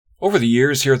Over the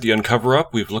years here at the Uncover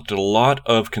Up, we've looked at a lot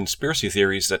of conspiracy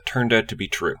theories that turned out to be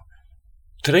true.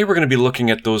 Today we're going to be looking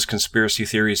at those conspiracy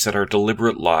theories that are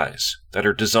deliberate lies, that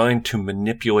are designed to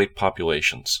manipulate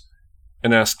populations,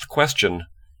 and ask the question,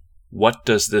 what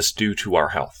does this do to our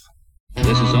health?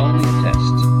 This is only a test.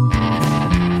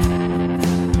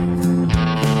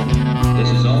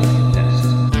 This is only a test.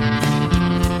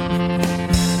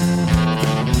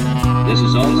 This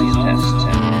is only a test.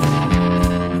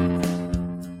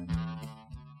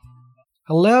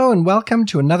 Hello and welcome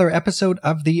to another episode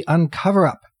of The Uncover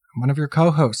Up. I'm one of your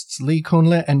co-hosts, Lee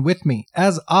Kuhnle, and with me,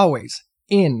 as always,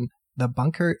 in the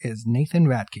bunker is Nathan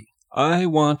Radke. I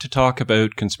want to talk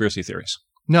about conspiracy theories.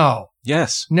 No.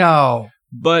 Yes. No.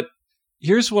 But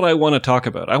here's what I want to talk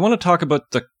about. I want to talk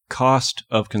about the cost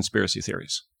of conspiracy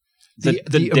theories. The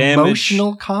damage,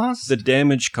 emotional cost? The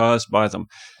damage caused by them.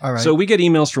 All right. So we get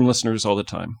emails from listeners all the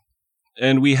time.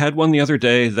 And we had one the other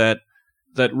day that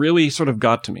really sort of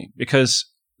got to me, because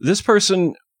this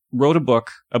person wrote a book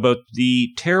about the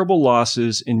terrible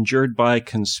losses endured by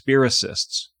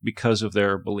conspiracists because of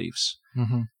their beliefs.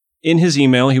 Mm-hmm. In his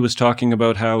email, he was talking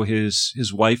about how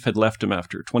his wife had left him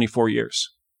after 24 years.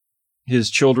 His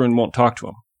children won't talk to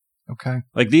him. Okay.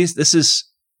 Like this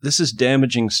is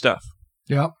damaging stuff.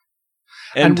 Yep.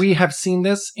 And we have seen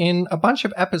this in a bunch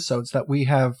of episodes that we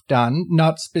have done,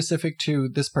 not specific to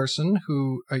this person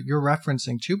who you're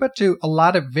referencing to, but to a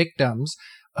lot of victims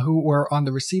who were on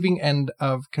the receiving end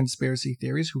of conspiracy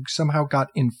theories, who somehow got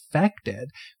infected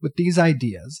with these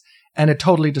ideas, and it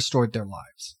totally destroyed their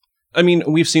lives. I mean,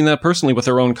 we've seen that personally with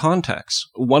our own contacts.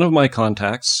 One of my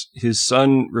contacts, his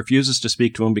son refuses to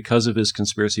speak to him because of his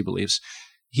conspiracy beliefs.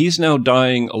 He's now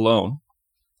dying alone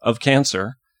of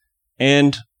cancer,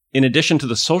 and in addition to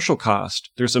the social cost,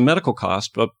 there's a medical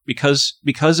cost, but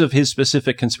because of his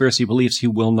specific conspiracy beliefs, he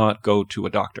will not go to a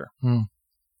doctor.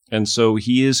 And so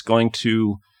he is going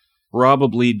to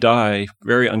probably die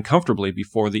very uncomfortably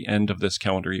before the end of this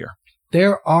calendar year.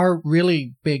 There are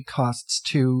really big costs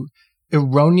to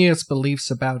erroneous beliefs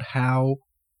about how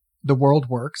the world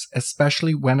works,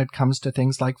 especially when it comes to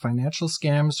things like financial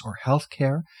scams or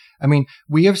healthcare. I mean,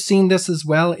 we have seen this as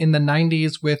well in the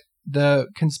 90s with the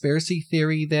conspiracy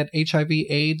theory that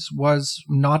HIV/AIDS was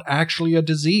not actually a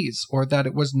disease, or that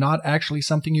it was not actually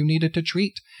something you needed to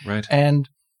treat. Right. And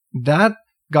that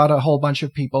got a whole bunch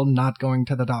of people not going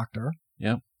to the doctor.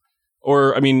 Yeah.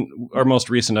 Or, I mean, our most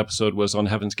recent episode was on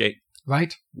Heaven's Gate.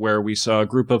 Right. Where we saw a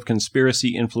group of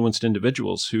conspiracy-influenced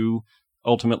individuals who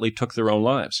ultimately took their own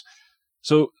lives.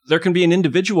 So there can be an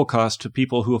individual cost to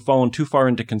people who have fallen too far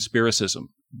into conspiracism,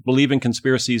 believing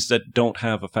conspiracies that don't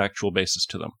have a factual basis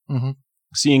to them,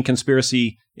 seeing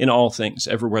conspiracy in all things,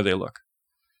 everywhere they look.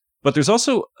 But there's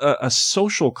also a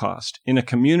social cost in a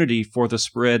community for the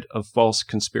spread of false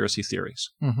conspiracy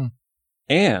theories.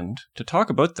 And to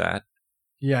talk about that,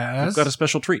 yes, we've got a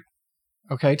special treat.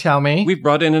 Okay, tell me. We've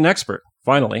brought in an expert,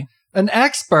 finally. An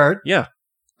expert? Yeah.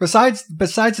 Besides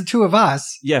the two of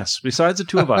us? Yes, besides the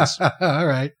two of us. All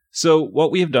right. So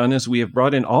what we have done is we have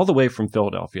brought in all the way from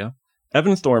Philadelphia,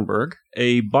 Evan Thornburg,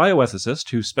 a bioethicist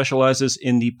who specializes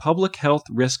in the public health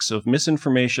risks of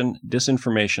misinformation,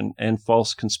 disinformation, and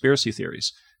false conspiracy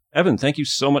theories. Evan, thank you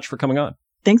so much for coming on.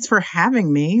 Thanks for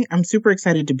having me. I'm super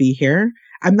excited to be here.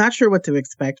 I'm not sure what to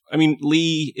expect. I mean,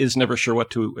 Lee is never sure what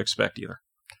to expect either.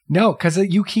 No, because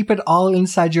you keep it all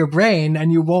inside your brain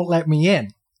and you won't let me in.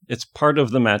 It's part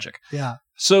of the magic. Yeah.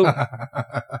 So,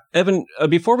 Evan,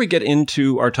 before we get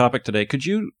into our topic today, could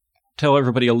you tell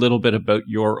everybody a little bit about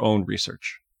your own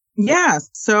research? Yeah.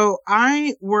 So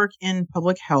I work in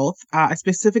public health. I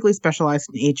specifically specialize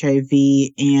in HIV,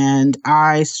 and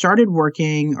I started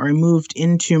working, or I moved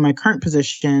into my current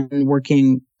position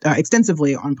working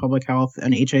extensively on public health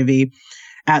and HIV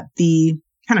at the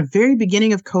kind of very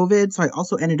beginning of COVID. So I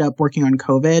also ended up working on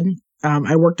COVID.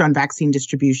 I worked on vaccine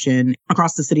distribution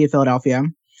across the city of Philadelphia.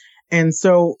 And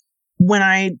so when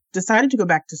I decided to go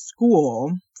back to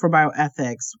school for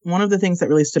bioethics, one of the things that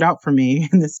really stood out for me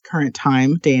in this current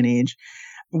day and age,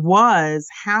 was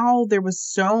how there was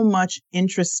so much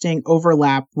interesting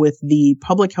overlap with the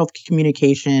public health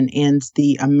communication and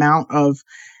the amount of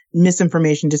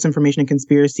misinformation, disinformation, and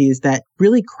conspiracies that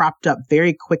really cropped up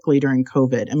very quickly during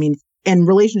COVID. I mean, in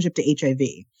relationship to HIV.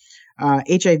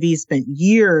 HIV spent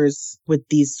years with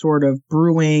these sort of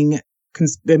brewing,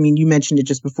 you mentioned it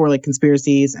just before, like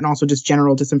conspiracies and also just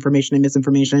general disinformation and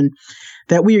misinformation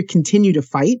that we continue to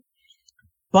fight.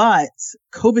 But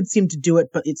COVID seemed to do it,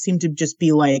 but it seemed to just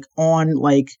be like on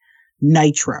like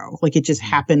nitro. Like it just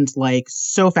happened like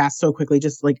so fast, so quickly,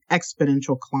 just like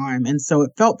exponential climb. And so it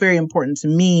felt very important to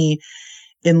me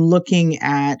in looking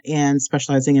at and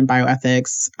specializing in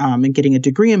bioethics, and getting a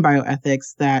degree in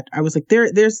bioethics, that I was like,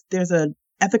 there's a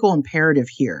ethical imperative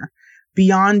here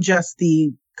beyond just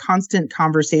the constant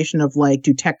conversation of like,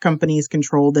 do tech companies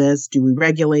control this? Do we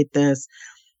regulate this?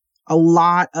 A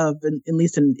lot of, at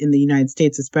least in the United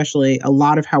States especially, a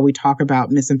lot of how we talk about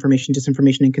misinformation,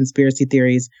 disinformation, and conspiracy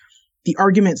theories, the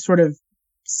argument sort of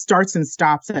starts and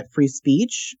stops at free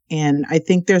speech. And I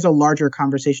think there's a larger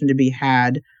conversation to be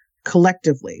had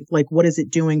collectively. Like, what is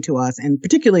it doing to us? And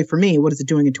particularly for me, what is it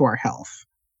doing to our health?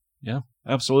 Yeah,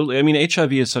 absolutely. I mean,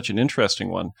 HIV is such an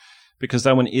interesting one because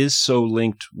that one is so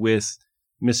linked with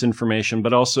misinformation,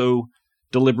 but also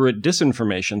deliberate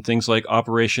disinformation, things like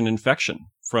Operation Infection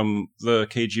from the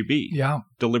KGB,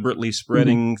 deliberately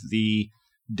spreading the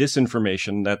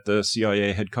disinformation that the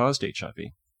CIA had caused HIV.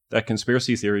 That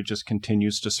conspiracy theory just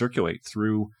continues to circulate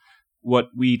through what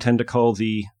we tend to call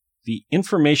the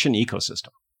information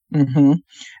ecosystem. Mm-hmm.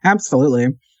 Absolutely.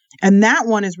 And that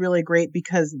one is really great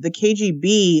because the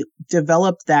KGB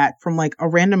developed that from like a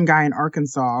random guy in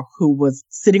Arkansas who was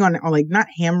sitting on like not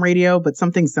ham radio, but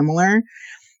something similar,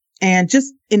 and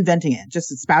just inventing it, just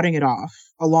spouting it off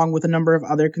along with a number of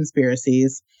other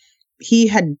conspiracies. He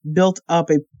had built up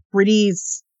a pretty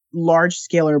large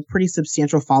scale or pretty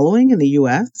substantial following in the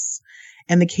US.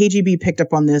 And the KGB picked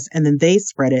up on this and then they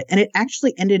spread it. And it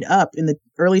actually ended up in the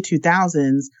early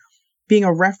 2000s being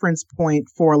a reference point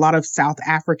for a lot of the South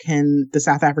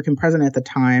African president at the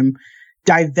time,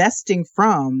 divesting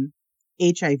from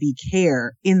HIV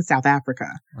care in South Africa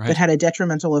that had a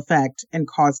detrimental effect and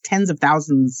caused tens of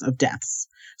thousands of deaths.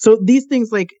 So these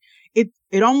things, like,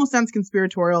 it almost sounds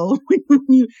conspiratorial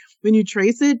when you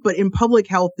trace it, but in public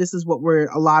health, this is what we're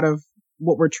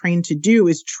trained to do,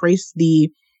 is trace the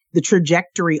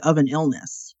trajectory of an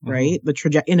illness, right?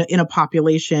 In a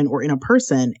population or in a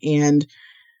person. And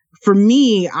for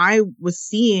me, I was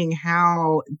seeing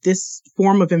how this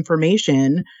form of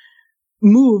information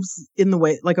moves in the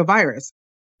way like a virus.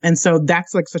 And so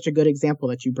that's like such a good example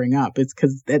that you bring up. It's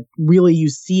because that really you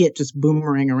see it just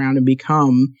boomerang around and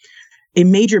become a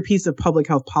major piece of public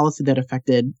health policy that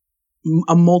affected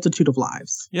a multitude of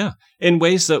lives. Yeah, in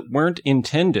ways that weren't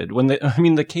intended.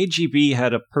 The KGB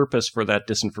had a purpose for that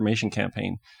disinformation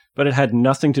campaign, but it had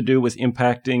nothing to do with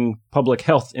impacting public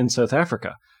health in South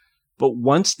Africa. But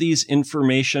once these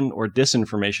information or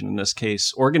disinformation, in this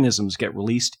case, organisms get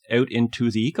released out into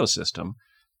the ecosystem,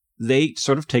 they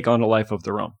sort of take on a life of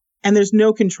their own. And there's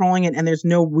no controlling it and there's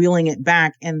no wheeling it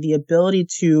back, and the ability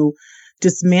to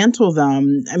dismantle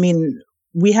them. I mean,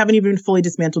 we haven't even fully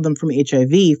dismantled them from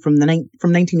HIV from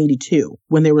 1982,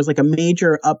 when there was like a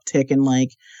major uptick in like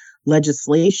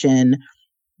legislation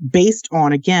based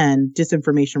on, again,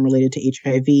 disinformation related to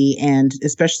HIV and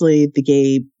especially the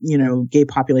gay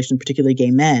population, particularly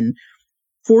gay men.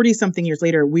 40 something years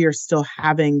later, we are still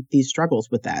having these struggles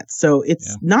with that. So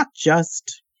it's not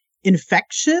just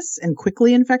infectious and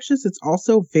quickly infectious. It's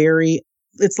also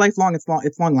it's lifelong.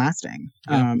 It's long lasting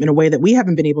in a way that we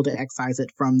haven't been able to excise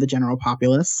it from the general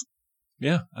populace.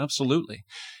 Yeah, absolutely.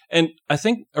 And I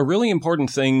think a really important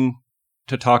thing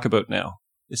to talk about now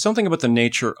is something about the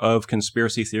nature of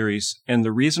conspiracy theories and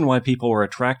the reason why people are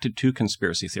attracted to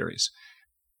conspiracy theories.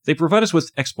 They provide us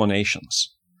with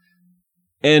explanations.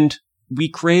 And we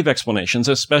crave explanations,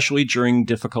 especially during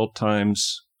difficult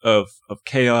times of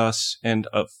chaos and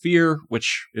of fear,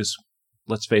 which is,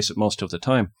 let's face it, most of the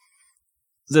time.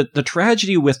 The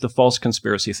tragedy with the false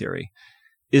conspiracy theory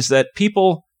is that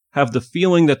people have the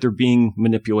feeling that they're being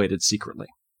manipulated secretly.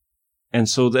 And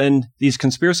so then these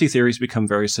conspiracy theories become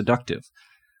very seductive.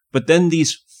 But then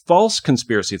these false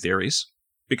conspiracy theories,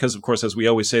 because of course, as we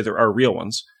always say, there are real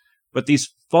ones, but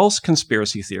these false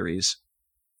conspiracy theories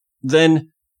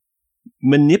then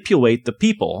manipulate the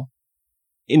people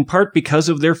in part because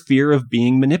of their fear of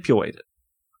being manipulated.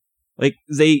 Like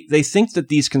they think that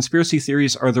these conspiracy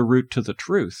theories are the route to the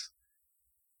truth,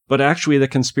 but actually the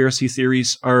conspiracy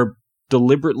theories are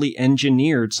deliberately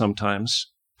engineered sometimes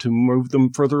to move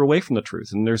them further away from the truth.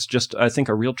 And there's just, I think,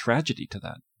 a real tragedy to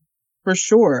that. For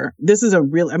sure. This is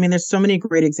there's so many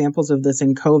great examples of this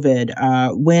in COVID.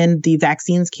 When the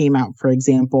vaccines came out, for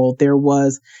example, there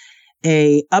was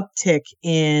a uptick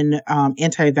in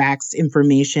anti-vax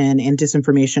information and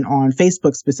disinformation on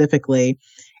Facebook specifically.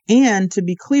 And to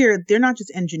be clear, they're not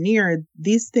just engineered.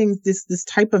 These things, this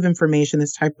type of information,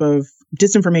 this type of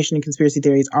disinformation and conspiracy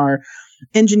theories are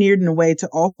engineered in a way to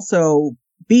also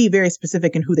be very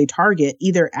specific in who they target,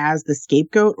 either as the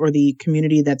scapegoat or the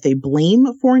community that they blame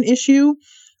for an issue,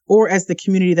 or as the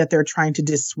community that they're trying to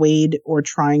dissuade or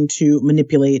trying to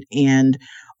manipulate and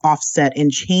offset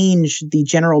and change the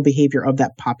general behavior of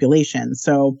that population.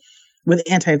 So with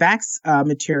anti-vax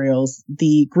materials,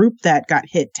 the group that got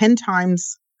hit 10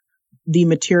 times the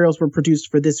materials were produced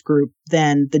for this group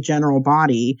than the general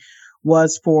body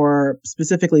was for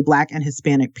specifically Black and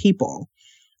Hispanic people.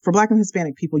 For Black and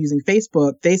Hispanic people using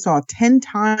Facebook, they saw 10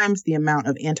 times the amount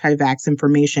of anti-vax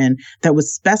information that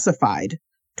was specified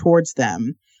towards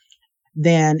them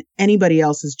than anybody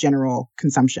else's general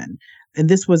consumption. And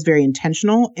this was very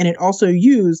intentional. And it also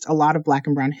used a lot of Black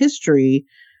and brown history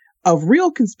of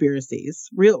real conspiracies,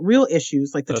 real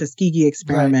issues like the Tuskegee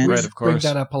experiment. Right, of course.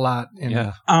 Bring that up a lot.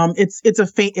 Yeah.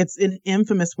 It's an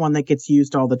infamous one that gets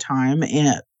used all the time,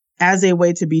 and as a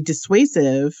way to be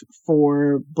dissuasive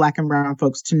for Black and brown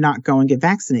folks to not go and get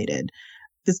vaccinated.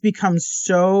 This becomes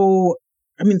so,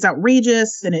 it's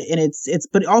outrageous, and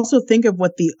but also think of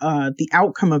what the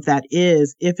outcome of that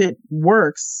is if it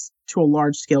works to a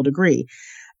large scale degree.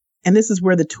 And this is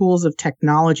where the tools of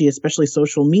technology, especially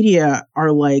social media,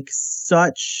 are like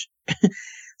such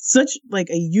like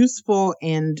a useful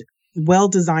and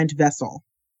well-designed vessel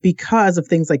because of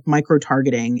things like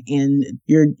micro-targeting and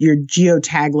your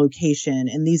geotag location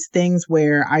and these things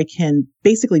where I can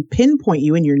basically pinpoint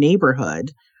you in your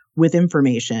neighborhood with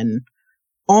information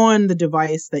on the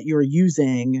device that you're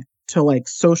using to like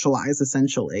socialize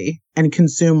essentially and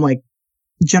consume like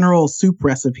general soup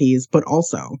recipes, but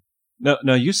also.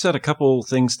 Now, you said a couple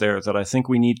things there that I think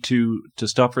we need to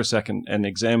stop for a second and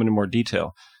examine in more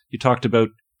detail. You talked about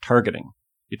targeting.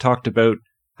 You talked about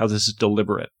how this is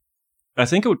deliberate. I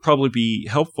think it would probably be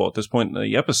helpful at this point in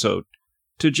the episode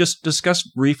to just discuss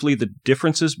briefly the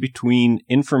differences between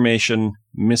information,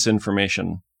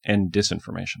 misinformation, and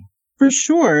disinformation. For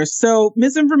sure. So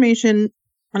misinformation,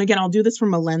 and again, I'll do this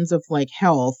from a lens of like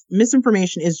health.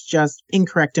 Misinformation is just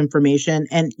incorrect information,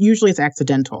 and usually it's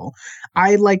accidental.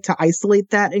 I like to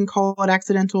isolate that and call it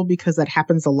accidental because that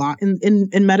happens a lot in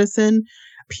medicine.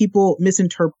 People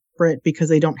misinterpret because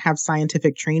they don't have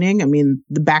scientific training. I mean,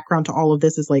 the background to all of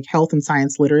this is like health and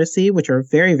science literacy, which are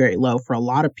very, very low for a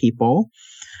lot of people.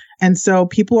 And so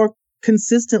people are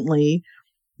consistently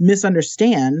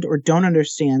misunderstand or don't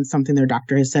understand something their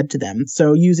doctor has said to them.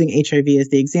 So using HIV as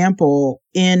the example,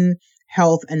 in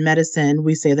health and medicine,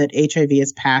 we say that HIV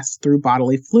is passed through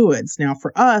bodily fluids. Now,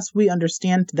 for us, we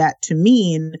understand that to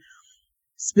mean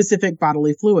specific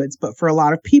bodily fluids. But for a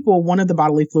lot of people, one of the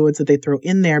bodily fluids that they throw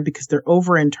in there because they're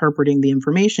over-interpreting the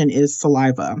information is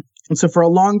saliva. And so for a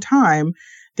long time,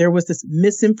 there was this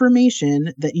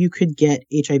misinformation that you could get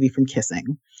HIV from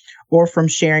kissing, or from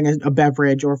sharing a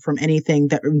beverage, or from anything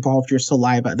that involved your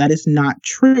saliva. That is not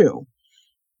true.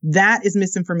 That is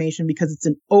misinformation because it's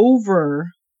an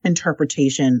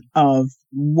over-interpretation of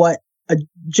what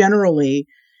generally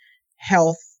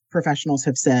health professionals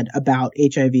have said about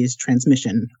HIV's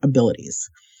transmission abilities.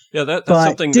 Yeah, that's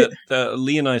something that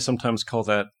Lee and I sometimes call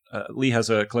that. Lee has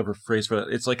a clever phrase for that.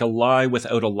 It's like a lie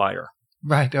without a liar.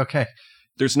 Right, okay.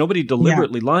 There's nobody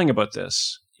deliberately lying about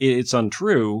this. It's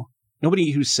untrue.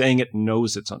 Nobody who's saying it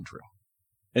knows it's untrue.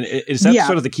 And is that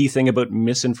sort of the key thing about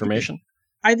misinformation?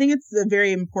 I think it's a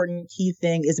very important key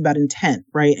thing is about intent,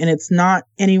 right? And it's not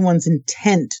anyone's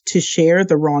intent to share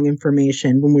the wrong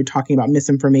information when we're talking about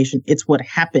misinformation. It's what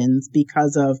happens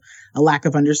because of a lack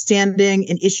of understanding,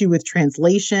 an issue with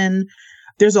translation.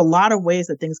 There's a lot of ways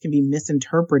that things can be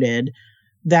misinterpreted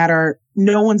that are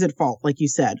no one's at fault, like you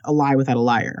said, a lie without a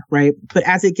liar, right? But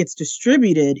as it gets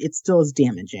distributed, it still is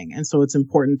damaging. And so it's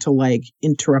important to like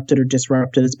interrupt it or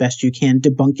disrupt it as best you can,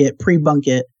 debunk it, pre-bunk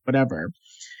it, whatever.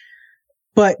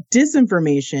 But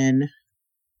disinformation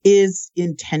is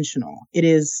intentional. It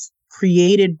is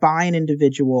created by an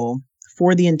individual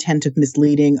for the intent of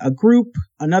misleading a group,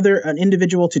 an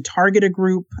individual to target a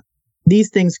group. These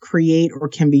things create or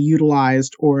can be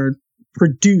utilized or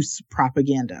produce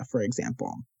propaganda, for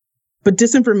example. But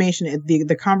disinformation,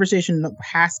 the conversation that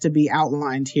has to be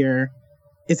outlined here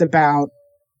is about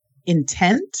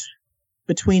intent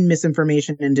between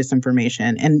misinformation and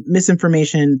disinformation. And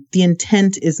misinformation, the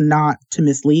intent is not to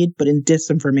mislead, but in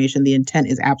disinformation, the intent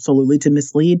is absolutely to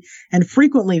mislead and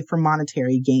frequently for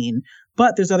monetary gain.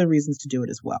 But there's other reasons to do it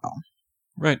as well.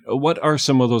 Right. What are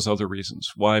some of those other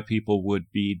reasons why people would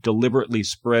be deliberately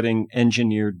spreading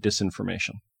engineered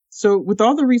disinformation? So with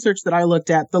all the research that I looked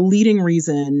at, the leading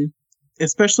reason,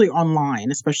 especially online,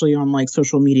 especially on like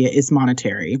social media, is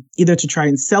monetary, either to try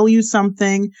and sell you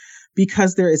something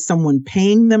because there is someone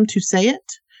paying them to say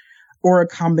it, or a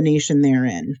combination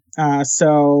therein.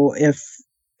 So if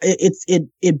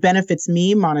it benefits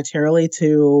me monetarily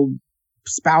to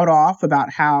spout off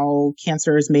about how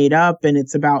cancer is made up and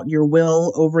it's about your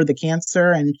will over the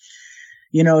cancer. And,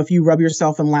 you know, if you rub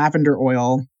yourself in lavender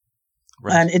oil,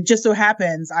 Right. And it just so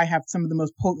happens I have some of the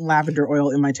most potent lavender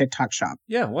oil in my TikTok shop.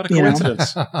 Yeah, what a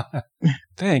coincidence.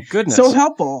 Thank goodness. So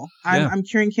helpful. Yeah. I'm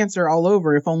curing cancer all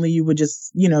over. If only you would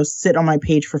just, sit on my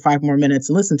page for 5 more minutes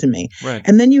and listen to me. Right.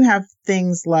 And then you have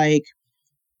things like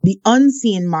the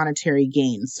unseen monetary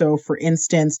gain. So for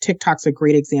instance, TikTok's a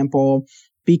great example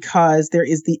because there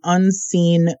is the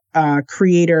unseen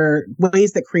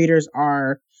ways that creators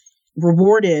are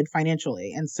rewarded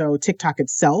financially. And so TikTok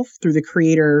itself, through the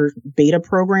creator beta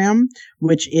program,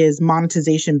 which is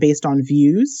monetization based on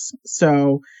views.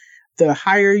 So the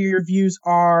higher your views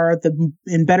are, the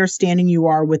in better standing you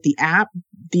are with the app,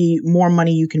 the more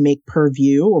money you can make per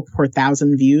view or per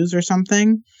 1,000 views or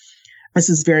something. This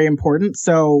is very important.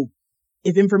 So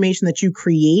if information that you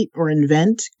create or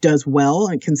invent does well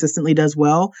and consistently does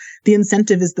well, the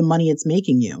incentive is the money it's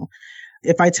making you.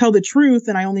 If I tell the truth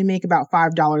and I only make about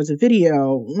 $5 a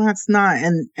video, that's not,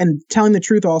 and telling the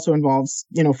truth also involves,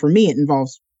 for me, it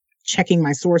involves checking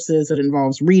my sources. It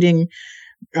involves reading,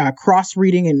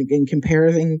 cross-reading and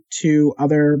comparing to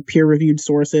other peer-reviewed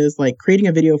sources. Like creating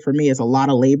a video for me is a lot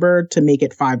of labor to make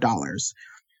it $5.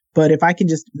 But if I can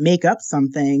just make up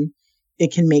something,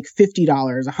 it can make $50,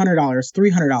 $100,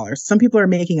 $300. Some people are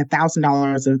making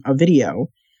 $1,000 a video.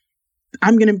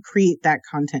 I'm going to create that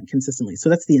content consistently. So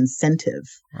that's the incentive.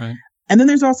 Right. And then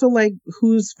there's also like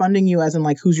who's funding you, as in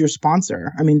like who's your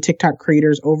sponsor. I mean, TikTok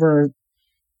creators over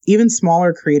even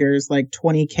smaller creators like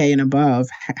 20K and above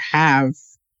have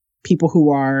people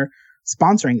who are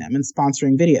sponsoring them and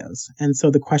sponsoring videos. And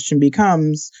so the question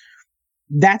becomes,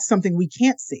 that's something we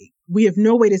can't see. We have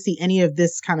no way to see any of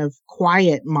this kind of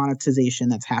quiet monetization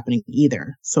that's happening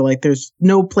either. So like there's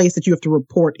no place that you have to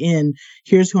report in,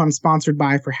 here's who I'm sponsored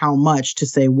by for how much to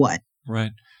say what.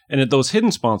 Right. And those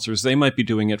hidden sponsors, they might be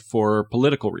doing it for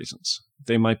political reasons.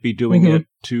 They might be doing it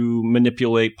to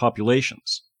manipulate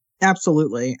populations.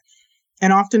 Absolutely.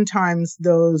 And oftentimes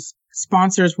those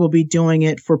sponsors will be doing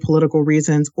it for political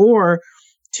reasons or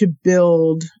to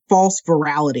build false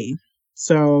virality.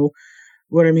 So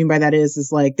what I mean by that is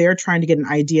like they're trying to get an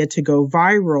idea to go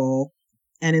viral.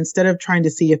 And instead of trying to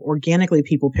see if organically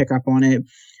people pick up on it,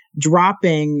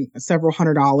 dropping several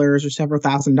 $100s or several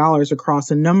 $1,000s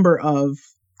across a number of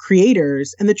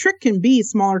creators. And the trick can be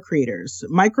smaller creators.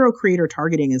 Micro creator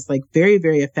targeting is like very,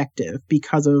 very effective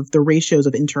because of the ratios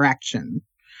of interaction.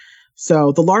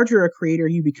 So the larger a creator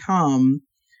you become,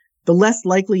 the less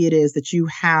likely it is that you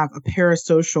have a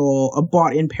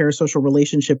bought-in parasocial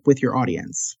relationship with your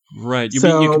audience. Right.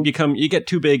 You get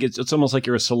too big. It's almost like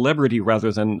you're a celebrity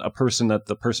rather than a person that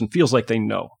the person feels like they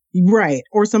know. Right.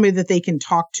 Or somebody that they can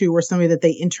talk to or somebody that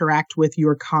they interact with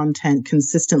your content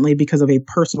consistently because of a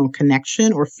personal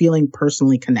connection or feeling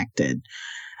personally connected.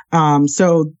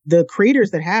 So the creators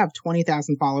that have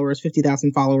 20,000 followers,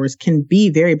 50,000 followers can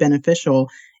be very beneficial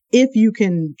if you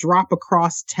can drop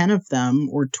across 10 of them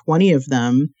or 20 of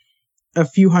them a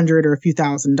few hundred or a few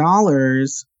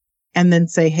 $1,000s and then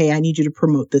say, hey, I need you to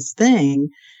promote this thing.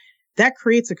 That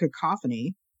creates a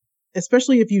cacophony,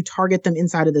 especially if you target them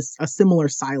inside of a similar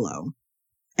silo.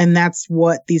 And that's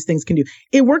what these things can do.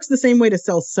 It works the same way to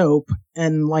sell soap.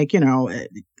 And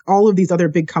all of these other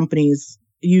big companies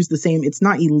use the same. It's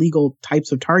not illegal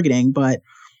types of targeting, but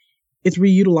it's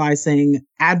reutilizing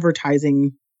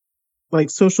advertising, like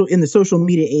in the social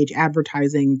media age,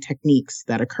 advertising techniques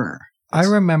that occur. I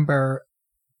remember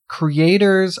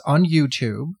creators on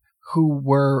YouTube who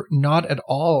were not at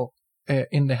all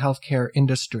in the healthcare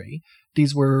industry.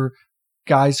 These were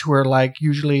guys who are like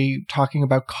usually talking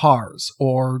about cars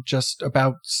or just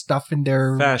about stuff in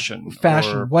their fashion,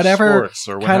 or whatever sports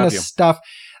or what kind have of you. stuff.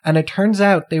 And it turns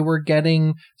out they were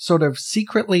getting sort of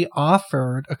secretly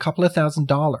offered a couple of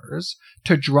 $1,000s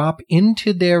to drop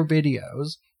into their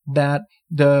videos that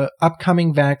the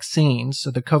upcoming vaccine,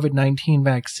 so the COVID-19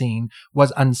 vaccine,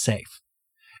 was unsafe.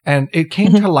 And it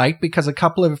came to light because a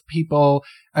couple of people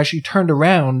actually turned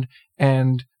around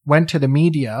and went to the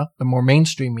media, the more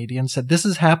mainstream media, and said, this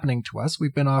is happening to us.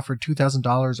 We've been offered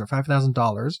 $2,000 or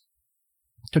 $5,000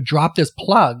 to drop this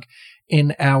plug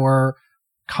in our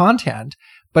content.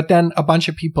 But then a bunch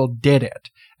of people did it.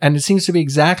 And it seems to be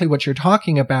exactly what you're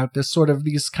talking about,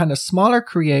 these kind of smaller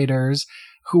creators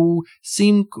who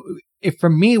seem, for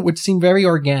me, it would seem very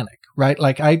organic, right?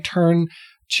 Like I turn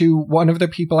to one of the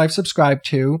people I've subscribed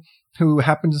to who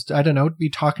happens, I don't know, to be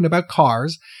talking about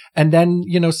cars. And then,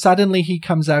 suddenly he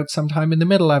comes out sometime in the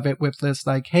middle of it with this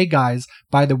like, hey guys,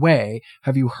 by the way,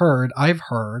 have you heard? I've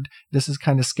heard. This is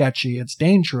kind of sketchy. It's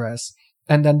dangerous.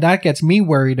 And then that gets me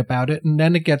worried about it. And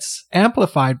then it gets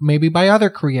amplified maybe by other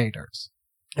creators.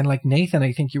 And like Nathan,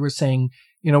 I think you were saying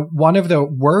one of the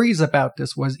worries about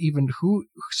this was even who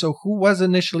was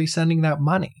initially sending that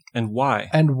money and why?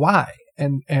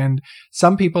 And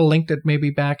some people linked it maybe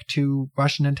back to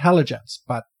Russian intelligence,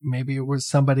 but maybe it was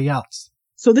somebody else.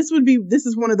 So this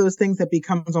is one of those things that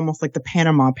becomes almost like the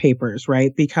Panama Papers,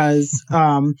 right? Because,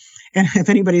 and if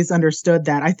anybody's understood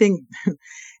that, I think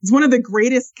it's one of the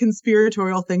greatest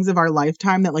conspiratorial things of our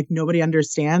lifetime that like nobody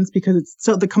understands, because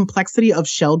the complexity of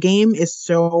shell game is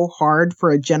so hard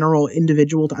for a general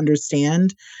individual to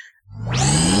understand.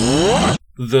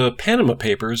 The Panama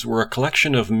Papers were a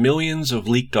collection of millions of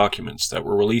leaked documents that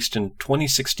were released in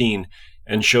 2016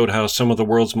 and showed how some of the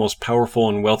world's most powerful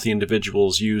and wealthy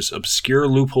individuals use obscure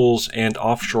loopholes and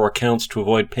offshore accounts to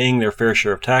avoid paying their fair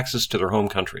share of taxes to their home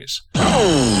countries.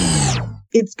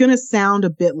 It's going to sound a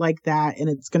bit like that, and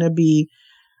it's going to be,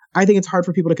 I think it's hard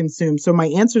for people to consume. So my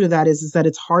answer to that is that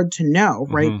it's hard to know,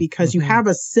 right? Because you have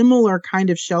a similar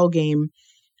kind of shell game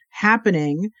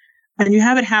happening, and you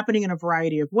have it happening in a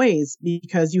variety of ways,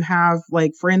 because you have,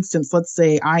 like, for instance, let's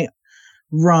say I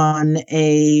run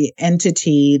a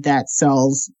entity that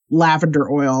sells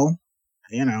lavender oil,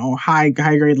 high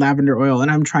grade lavender oil, and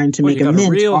I'm trying to make a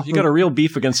mint. You got a real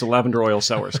beef against the lavender oil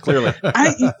sellers, clearly.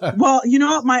 Well,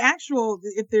 my actual,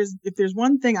 if there's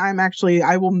one thing I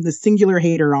will the singular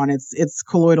hater on, it's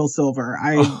colloidal silver.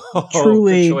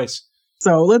 Truly. Good choice.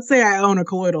 So let's say I own a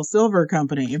colloidal silver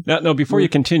company. No, before you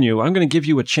continue, I'm going to give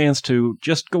you a chance to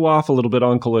just go off a little bit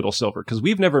on colloidal silver, because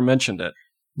we've never mentioned it.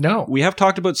 No. We have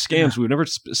talked about scams. We've never.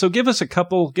 So give us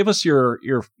your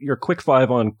quick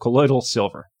five on colloidal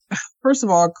silver. First of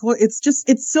all,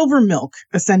 it's silver milk,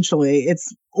 essentially.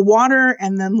 It's water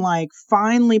and then like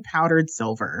finely powdered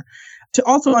silver. To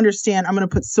also understand, I'm going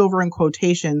to put silver in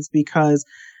quotations, because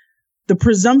the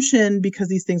presumption, because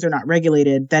these things are not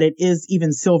regulated, that it is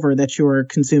even silver that you're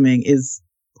consuming is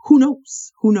who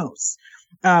knows?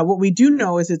 What we do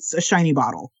know is it's a shiny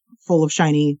bottle full of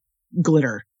shiny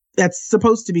glitter that's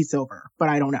supposed to be silver, but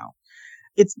I don't know.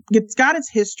 It's got its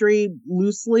history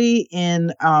loosely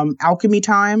in alchemy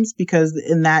times, because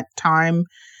in that time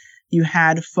you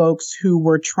had folks who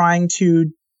were trying to,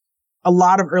 a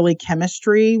lot of early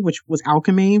chemistry, which was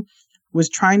alchemy, was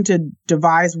trying to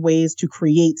devise ways to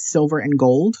create silver and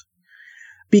gold,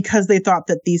 because they thought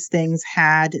that these things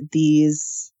had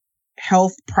these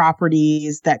health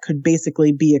properties that could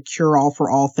basically be a cure-all for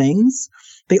all things.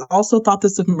 They also thought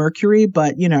this of mercury,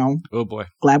 but, oh boy,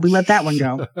 glad we let that one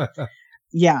go.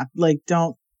 Yeah, like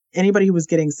anybody who was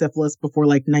getting syphilis before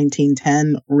like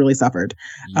 1910 really suffered.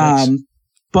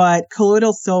 But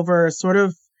colloidal silver sort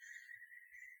of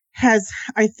has,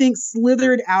 I think,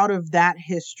 slithered out of that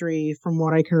history from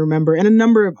what I can remember, and a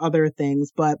number of other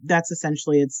things, but that's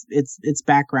essentially its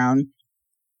background.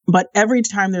 But every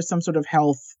time there's some sort of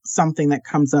health something that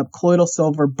comes up, colloidal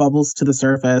silver bubbles to the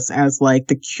surface as like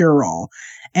the cure-all.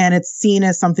 And it's seen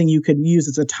as something you could use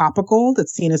as a topical.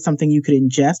 That's seen as something you could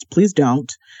ingest. Please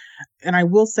don't. And I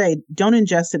will say, don't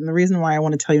ingest it. And the reason why I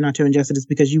want to tell you not to ingest it is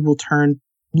because you will turn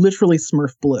literally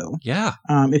Smurf blue. Yeah.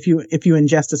 If you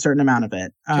ingest a certain amount of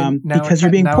it, because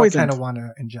you're being poisoned. I kind of want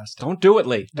to ingest it. Don't do it,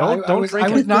 Lee. Don't drink it. I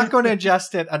was not going to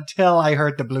ingest it until I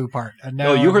heard the blue part. And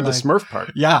now you heard the Smurf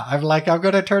part. Yeah, I'm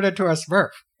going to turn into a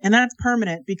Smurf. And that's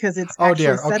permanent, because it's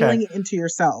actually settling into your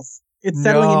cells. It's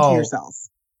settling into your cells.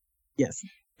 Yes.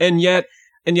 And yet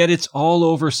it's all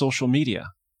over social media.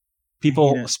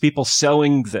 People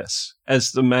selling this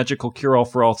as the magical cure-all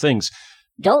for all things.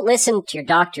 Don't listen to your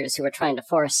doctors who are trying to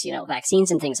force, vaccines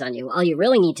and things on you. All you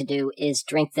really need to do is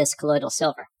drink this colloidal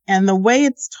silver. And the way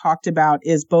it's talked about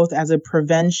is both as a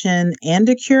prevention and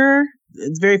a cure.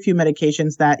 It's very few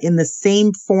medications that in the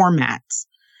same format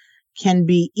can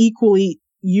be equally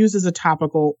used as a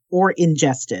topical or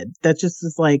ingested. That just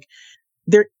is like,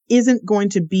 there isn't going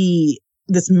to be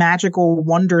this magical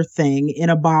wonder thing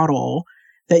in a bottle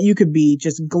that you could be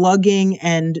just glugging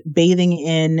and bathing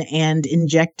in and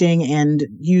injecting and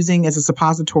using as a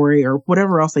suppository or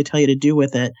whatever else they tell you to do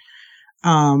with it,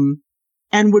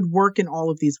 and would work in all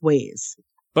of these ways.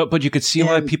 But you could see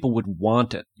why people would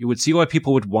want it. You would see why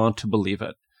people would want to believe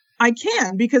it. I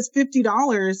can, because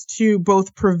 $50 to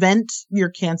both prevent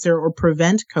your cancer or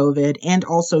prevent COVID and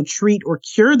also treat or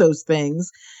cure those things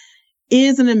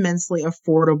is an immensely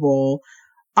affordable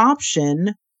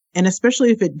option. And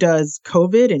especially if it does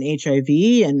COVID and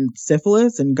HIV and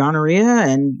syphilis and gonorrhea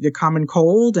and the common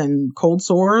cold and cold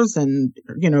sores and,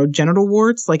 genital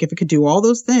warts, like if it could do all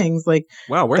those things, like,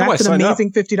 wow, where do I sign up? That's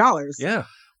an amazing $50. Yeah.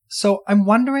 So I'm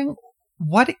wondering,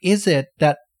 what is it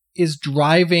that is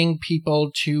driving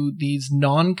people to these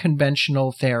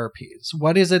non-conventional therapies?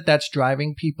 What is it that's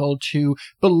driving people to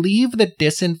believe the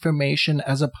disinformation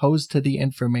as opposed to the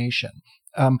information?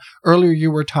 Earlier,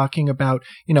 you were talking about,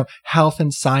 health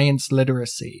and science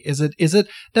literacy. Is it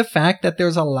the fact that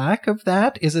there's a lack of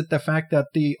that? Is it the fact that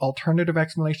the alternative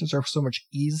explanations are so much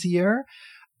easier?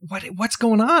 What's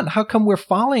going on? How come we're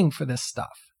falling for this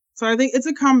stuff? So I think it's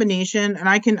a combination, and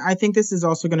I think this is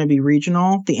also going to be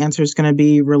regional. The answer is going to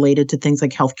be related to things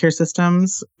like healthcare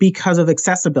systems because of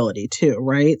accessibility too,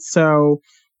 right? So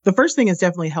the first thing is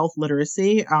definitely health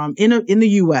literacy. In the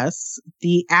U.S.,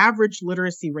 the average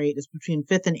literacy rate is between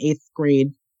 5th and 8th grade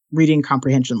reading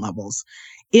comprehension levels.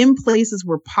 In places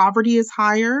where poverty is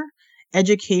higher,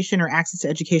 education or access to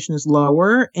education is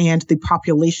lower, and the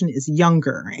population is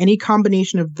younger. Any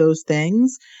combination of those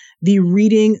things, the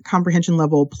reading comprehension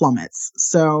level plummets.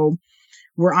 So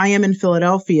where I am in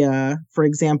Philadelphia, for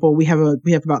example, we have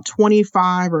about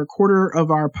 25 or a quarter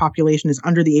of our population is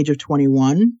under the age of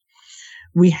 21.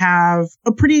 We have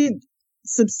a pretty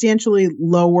substantially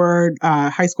lower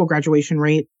high school graduation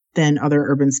rate than other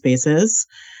urban spaces.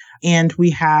 And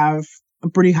we have a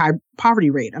pretty high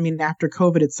poverty rate. I mean, after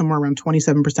COVID, it's somewhere around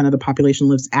 27% of the population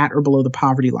lives at or below the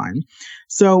poverty line.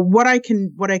 So what I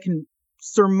can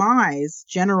surmise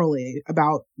generally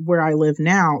about where I live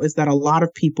now is that a lot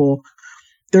of people,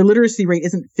 their literacy rate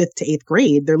isn't 5th to 8th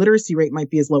grade. Their literacy rate might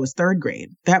be as low as 3rd grade.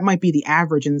 That might be the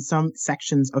average in some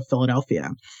sections of Philadelphia.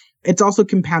 It's also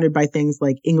compounded by things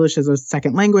like English as a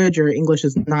second language or English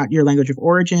is not your language of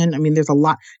origin. I mean, there's a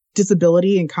lot,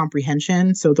 disability and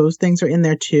comprehension. So those things are in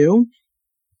there too.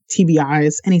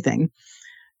 TBIs, anything.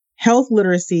 Health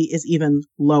literacy is even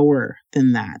lower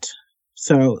than that.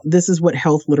 So this is what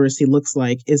health literacy looks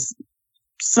like, is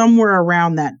somewhere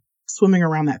around that, swimming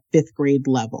around that 5th grade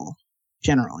level,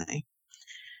 generally.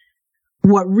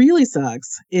 What really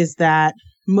sucks is that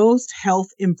most health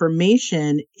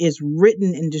information is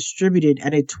written and distributed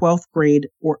at a 12th grade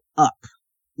or up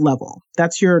level.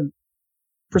 That's your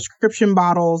prescription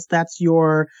bottles. That's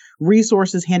your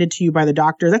resources handed to you by the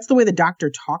doctor. That's the way the doctor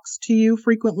talks to you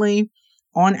frequently,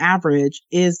 on average,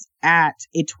 is at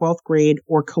a 12th grade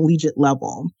or collegiate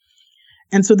level.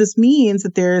 And so this means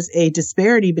that there's a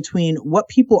disparity between what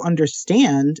people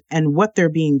understand and what they're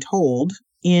being told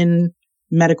in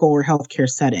medical or healthcare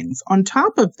settings. On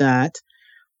top of that,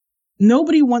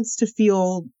 nobody wants to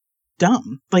feel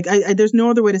dumb. Like, there's no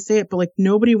other way to say it, but like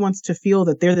nobody wants to feel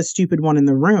that they're the stupid one in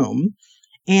the room.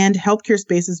 And healthcare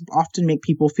spaces often make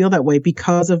people feel that way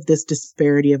because of this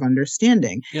disparity of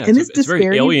understanding. Yeah, and it's a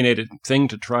very alienated thing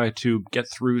to try to get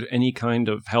through any kind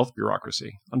of health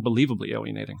bureaucracy. Unbelievably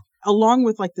alienating. Along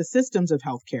with like the systems of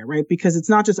healthcare, right? Because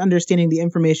it's not just understanding the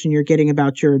information you're getting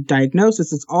about your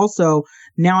diagnosis. It's also,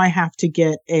 now I have to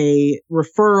get a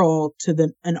referral to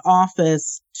an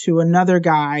office to another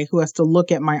guy who has to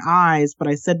look at my eyes, but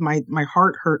I said my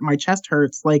heart hurt, my chest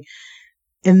hurts. Like,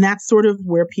 and that's sort of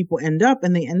where people end up,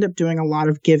 and they end up doing a lot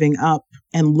of giving up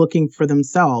and looking for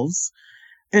themselves.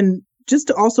 And just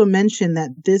to also mention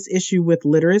that this issue with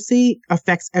literacy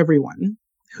affects everyone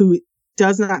who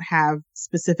does not have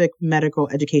specific medical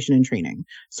education and training.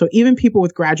 So even people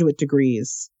with graduate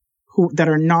degrees that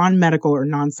are non-medical or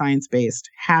non-science based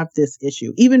have this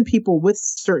issue. Even people with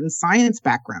certain science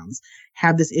backgrounds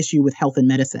have this issue with health and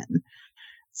medicine.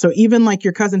 So even like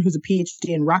your cousin who's a PhD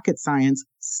in rocket science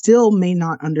still may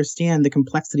not understand the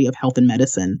complexity of health and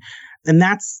medicine. And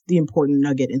that's the important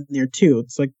nugget in there too.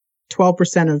 It's like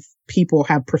 12% of people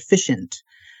have proficient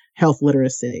health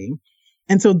literacy.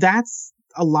 And so that's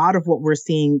a lot of what we're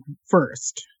seeing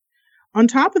first. On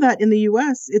top of that, in the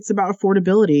US, it's about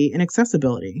affordability and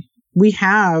accessibility. We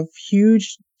have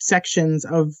huge sections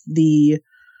of the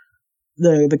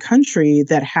country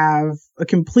that have a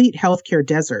complete healthcare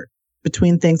desert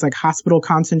between things like hospital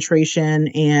concentration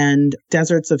and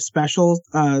deserts of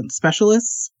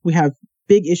specialists. We have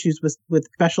big issues with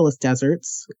specialist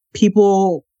deserts.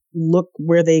 People look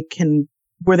where they can,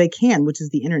 which is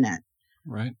the internet.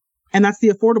 Right. And that's the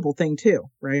affordable thing too,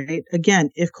 right? Again,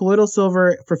 if colloidal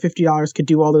silver for $50 could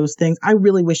do all those things, I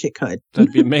really wish it could.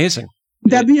 That'd be amazing.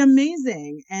 That'd be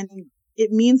amazing. And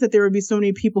it means that there would be so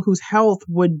many people whose health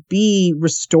would be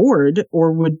restored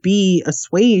or would be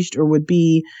assuaged or would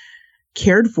be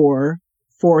cared for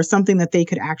something that they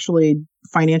could actually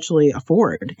financially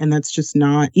afford. And that's just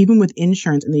not, even with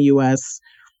insurance in the US,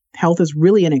 health is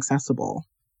really inaccessible.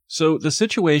 So the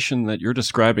situation that you're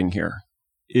describing here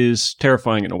is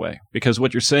terrifying in a way, because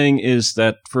what you're saying is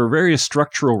that for various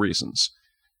structural reasons,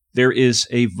 there is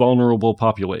a vulnerable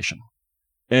population.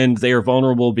 And they are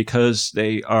vulnerable because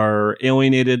they are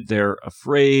alienated, they're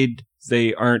afraid,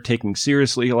 they aren't taken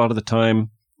seriously a lot of the time.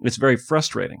 It's very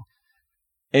frustrating.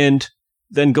 And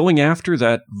then going after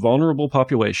that vulnerable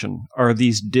population are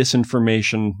these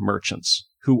disinformation merchants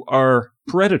who are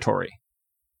predatory.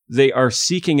 They are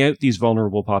seeking out these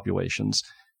vulnerable populations.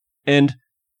 And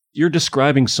you're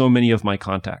describing so many of my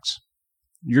contacts.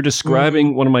 You're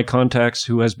describing one of my contacts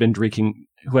who has been drinking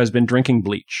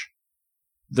bleach.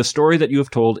 The story that you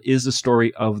have told is the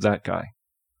story of that guy.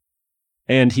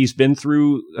 And he's been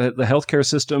through the healthcare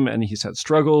system, and he's had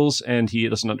struggles, and he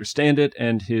doesn't understand it,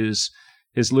 and his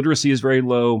literacy is very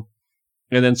low.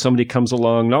 And then somebody comes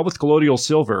along, not with colloidal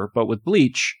silver, but with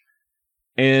bleach,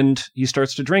 and he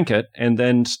starts to drink it, and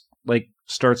then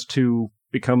starts to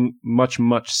become much,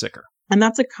 much sicker. And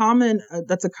that's a common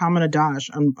adage,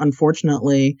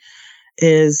 unfortunately,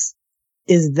 is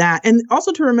that, and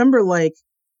also to remember, like,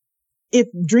 if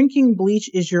drinking bleach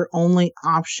is your only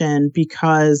option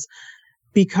because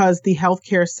the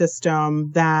healthcare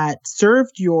system that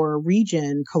served your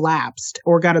region collapsed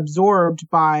or got absorbed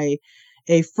by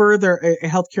a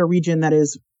healthcare region that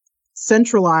is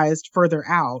centralized further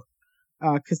out,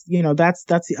 because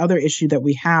that's the other issue that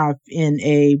we have in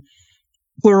a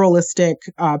pluralistic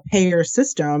payer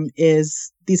system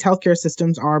is these healthcare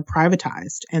systems are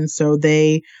privatized, and so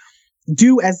they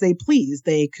do as they please.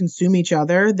 They consume each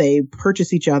other, they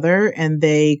purchase each other, and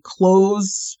they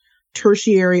close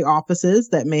tertiary offices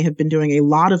that may have been doing a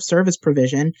lot of service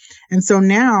provision. And so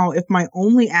now, if my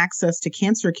only access to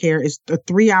cancer care is a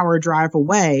 3-hour drive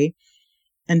away,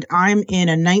 and I'm in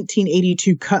a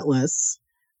 1982 Cutlass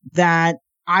that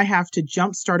I have to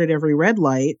jumpstart at every red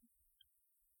light,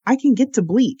 I can get to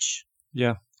bleach.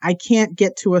 Yeah. I can't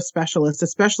get to a specialist,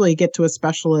 especially get to a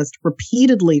specialist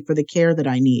repeatedly for the care that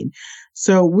I need.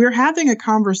 So we're having a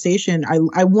conversation.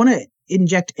 I want to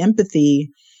inject empathy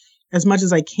as much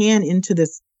as I can into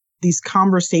these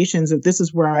conversations. This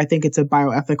is where I think it's a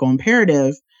bioethical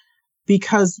imperative,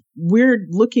 because we're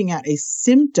looking at a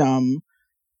symptom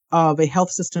of a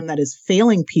health system that is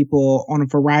failing people on a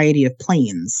variety of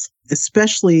planes,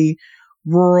 especially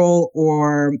rural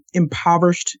or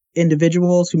impoverished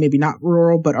individuals who maybe not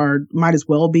rural, but might as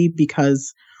well be,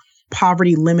 because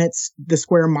poverty limits the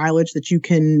square mileage that you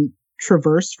can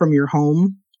traverse from your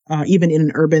home, even in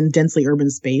an densely urban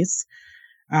space.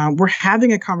 We're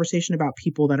having a conversation about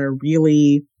people that are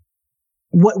really,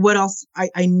 what else?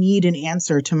 I need an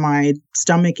answer to my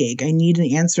stomach ache. I need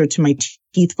an answer to my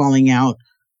teeth falling out.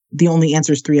 The only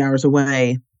answer is 3 hours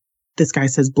away. This guy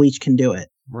says bleach can do it.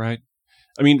 Right.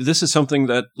 I mean, this is something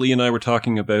that Lee and I were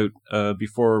talking about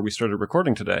before we started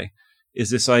recording today, is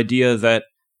this idea that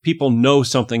people know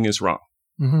something is wrong.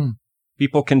 Mm-hmm.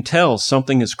 People can tell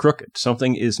something is crooked,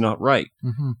 something is not right.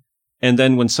 Mm-hmm. And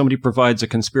then when somebody provides a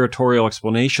conspiratorial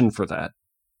explanation for that,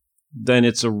 then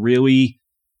it's a really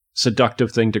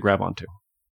seductive thing to grab onto.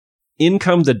 In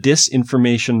come the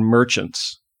disinformation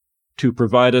merchants to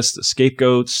provide us the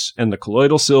scapegoats and the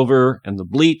colloidal silver and the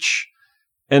bleach.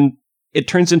 And it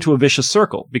turns into a vicious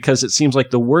circle, because it seems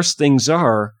like the worse things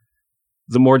are,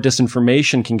 the more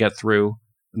disinformation can get through.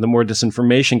 And the more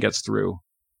disinformation gets through,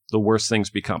 the worse things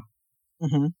become.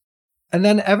 Mm-hmm. And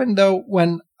then, Evan, though,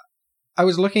 when I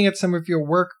was looking at some of your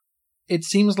work, it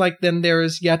seems like then there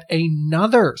is yet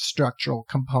another structural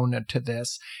component to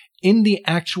this in the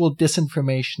actual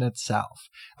disinformation itself.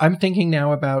 I'm thinking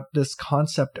now about this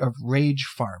concept of rage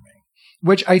farming,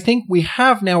 which I think we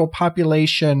have now a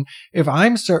population. If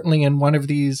I'm certainly in one of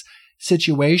these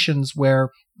situations where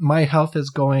my health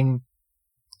is going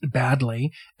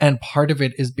badly, and part of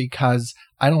it is because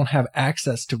I don't have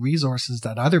access to resources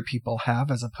that other people have,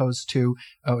 as opposed to,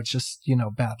 it's just,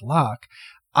 bad luck.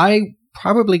 I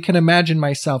probably can imagine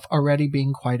myself already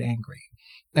being quite angry.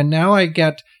 And now I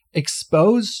get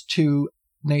exposed to,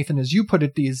 Nathan, as you put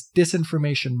it, these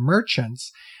disinformation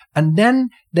merchants, and then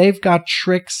they've got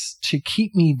tricks to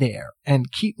keep me there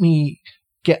and keep me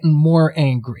getting more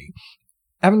angry.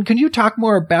 Evan, can you talk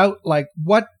more about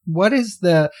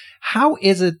how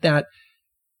is it that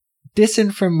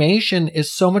disinformation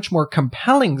is so much more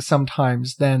compelling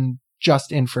sometimes than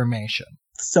just information?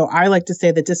 So I like to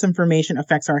say that disinformation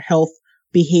affects our health,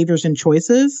 behaviors, and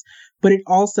choices, but it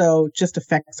also just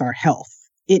affects our health.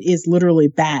 It is literally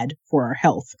bad for our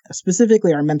health,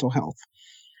 specifically our mental health.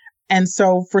 And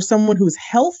so for someone who's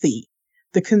healthy,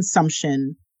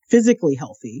 physically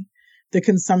healthy, the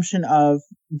consumption of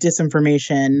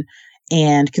disinformation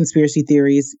and conspiracy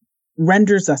theories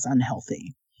renders us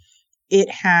unhealthy. It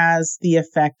has the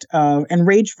effect of, and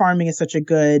rage farming is such a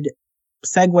good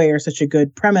segue or such a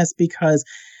good premise, because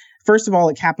first of all,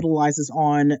 it capitalizes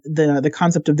on the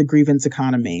concept of the grievance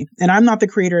economy. And I'm not the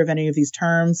creator of any of these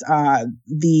terms.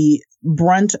 The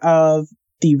brunt of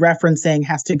the referencing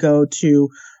has to go to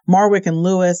Marwick and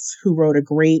Lewis, who wrote a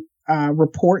great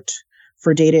report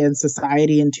for Data and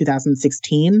Society in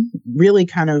 2016, really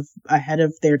kind of ahead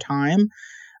of their time.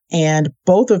 And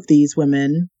both of these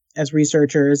women as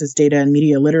researchers, as data and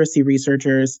media literacy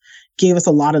researchers, gave us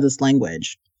a lot of this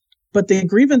language. But the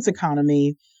grievance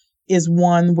economy is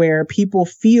one where people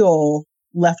feel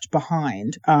left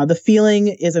behind. The feeling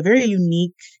is a very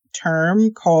unique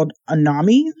term called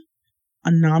anomie.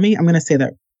 Anomie? I'm going to say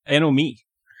that. Anomie.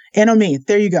 Anomie.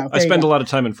 There you go. I spend a lot of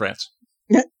time in France.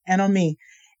 Anomie.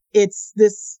 It's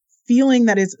this feeling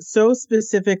that is so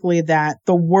specifically that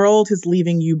the world is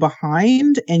leaving you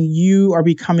behind and you are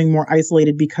becoming more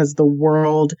isolated because the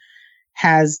world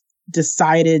has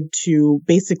decided to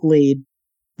basically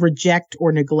reject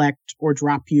or neglect or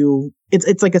drop you.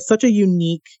 It's like such a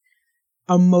unique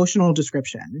emotional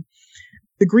description.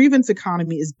 The grievance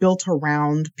economy is built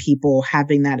around people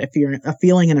having that a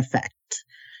feeling and effect.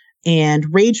 And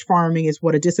rage farming is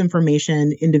what a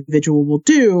disinformation individual will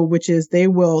do, which is they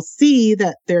will see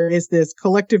that there is this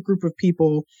collective group of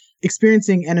people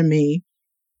experiencing enemy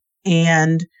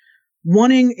and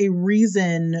wanting a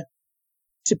reason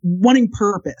wanting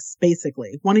purpose,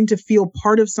 basically, wanting to feel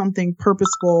part of something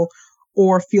purposeful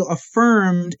or feel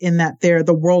affirmed in that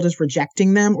the world is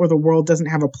rejecting them or the world doesn't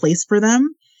have a place for them.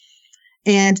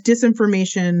 And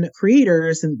disinformation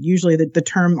creators, and usually the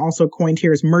term also coined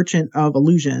here is merchant of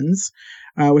illusions,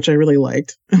 which I really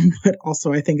liked, but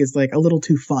also I think is like a little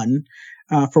too fun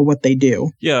for what they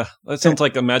do. Yeah, that sounds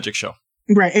like a magic show.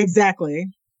 Right, exactly.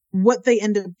 What they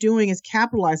end up doing is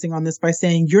capitalizing on this by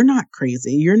saying, you're not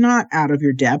crazy. You're not out of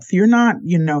your depth. You're not,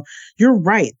 you're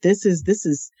right. This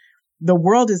is, the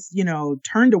world is,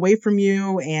 turned away from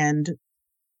you and,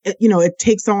 it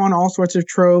takes on all sorts of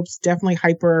tropes, definitely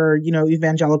hyper,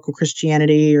 evangelical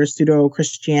Christianity or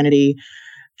pseudo-Christianity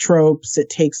tropes. It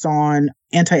takes on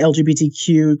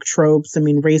anti-LGBTQ tropes. I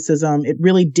mean, racism. It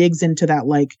really digs into that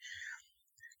like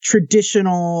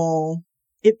traditional.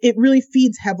 It really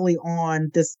feeds heavily on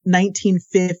this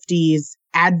 1950s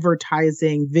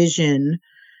advertising vision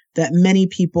that many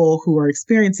people who are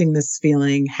experiencing this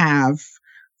feeling have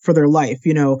for their life.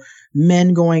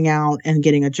 Men going out and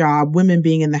getting a job, women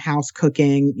being in the house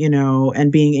cooking,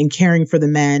 and caring for the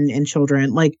men and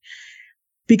children,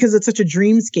 because it's such a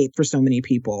dreamscape for so many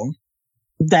people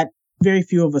that very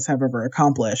few of us have ever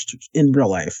accomplished in real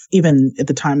life, even at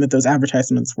the time that those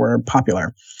advertisements were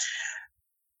popular.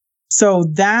 So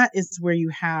that is where you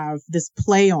have this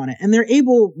play on it. And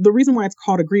the reason why it's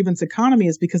called a grievance economy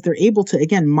is because they're able to,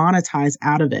 again, monetize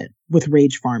out of it with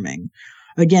rage farming.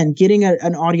 Again, getting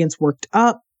an audience worked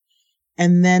up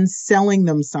and then selling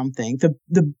them something.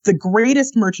 The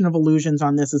greatest merchant of illusions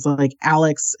on this is like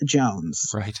Alex Jones.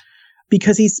 Right.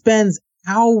 Because he spends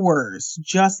hours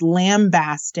just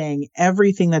lambasting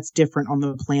everything that's different on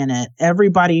the planet,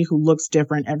 everybody who looks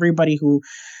different, everybody who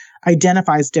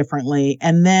identifies differently.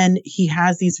 And then he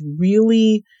has these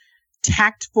really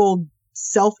tactful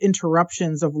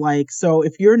self-interruptions of so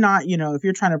if you're not, if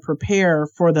you're trying to prepare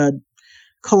for the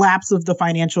collapse of the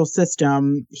financial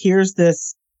system, here's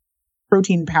this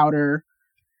protein powder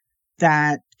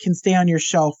that can stay on your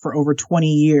shelf for over 20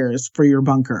 years for your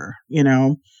bunker,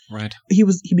 Right.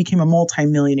 He became a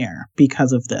multimillionaire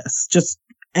because of this.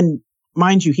 And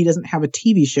mind you, he doesn't have a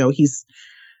TV show. He's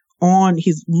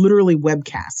literally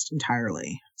webcast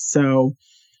entirely. So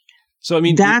I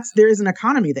mean, there is an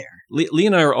economy there. Lee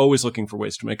and I are always looking for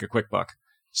ways to make a quick buck.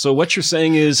 So what you're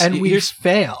saying is, and we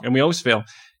fail, and we always fail.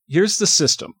 Here's the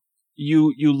system.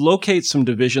 You locate some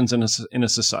divisions in a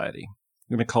society,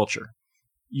 in a culture.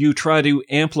 You try to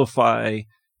amplify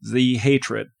the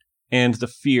hatred and the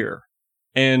fear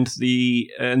and the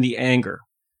anger.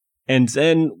 And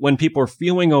then when people are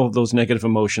feeling all of those negative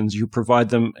emotions, you provide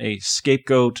them a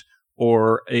scapegoat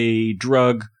or a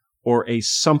drug or a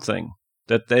something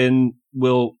that then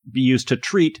will be used to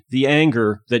treat the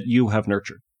anger that you have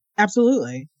nurtured.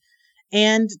 Absolutely.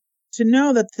 And to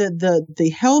know that the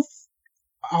health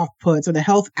outputs or the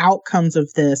health outcomes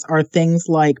of this are things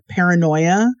like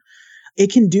paranoia. It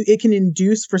can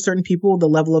induce, for certain people, the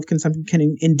level of consumption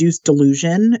can induce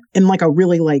delusion in a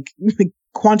really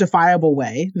quantifiable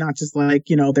way, not just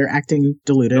they're acting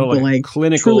deluded, but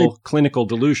clinical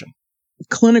delusion.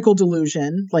 Clinical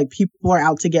delusion, people are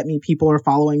out to get me, people are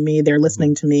following me, they're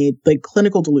listening to me,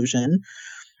 clinical delusion,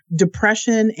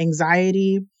 depression,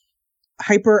 anxiety,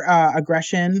 hyper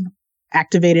aggression,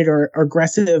 activated or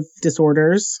aggressive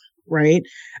disorders, right?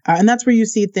 And that's where you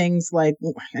see things I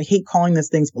hate calling this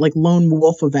things, but lone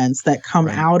wolf events that come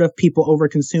out of people over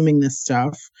consuming this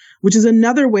stuff, which is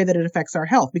another way that it affects our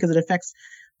health, because it affects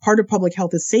part of public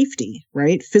health is safety,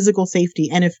 right? Physical safety.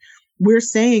 And if we're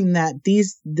saying that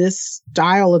this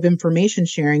style of information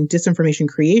sharing, disinformation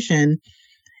creation,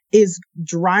 is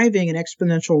driving an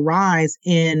exponential rise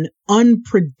in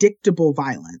unpredictable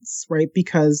violence, right?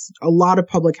 Because a lot of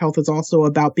public health is also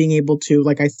about being able to,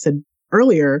 like I said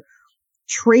earlier,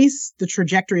 trace the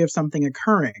trajectory of something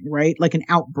occurring, right? Like an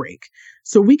outbreak.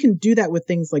 So we can do that with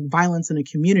things like violence in a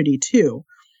community too.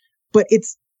 But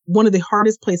it's one of the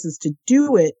hardest places to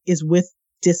do it is with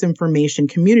disinformation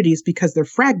communities because they're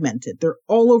fragmented. They're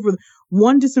all over.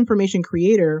 One disinformation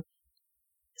creator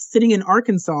sitting in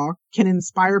Arkansas can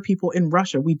inspire people in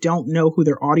Russia. We don't know who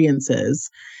their audience is.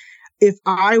 If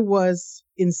I was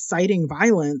inciting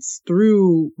violence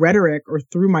through rhetoric or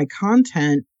through my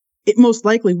content, it most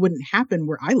likely wouldn't happen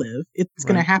where I live. It's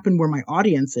going to happen where my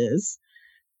audience is.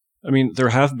 I mean, there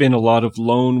have been a lot of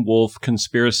lone wolf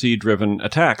conspiracy-driven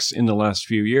attacks in the last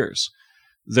few years.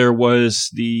 There was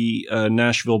the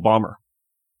Nashville bomber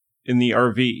in the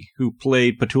RV who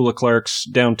played Petula Clark's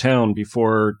Downtown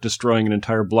before destroying an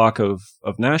entire block of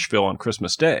Nashville on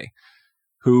Christmas Day,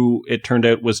 who it turned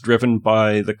out was driven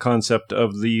by the concept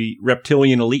of the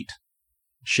reptilian elite,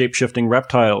 shape-shifting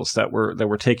reptiles that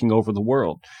were taking over the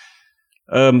world.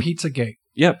 Pizzagate.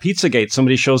 Yeah, Pizzagate.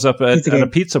 Somebody shows up at a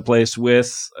pizza place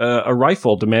with a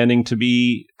rifle demanding to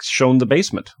be shown the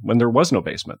basement when there was no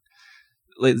basement.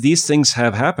 These things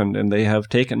have happened, and they have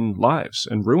taken lives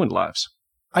and ruined lives.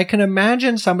 I can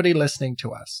imagine somebody listening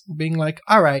to us being like,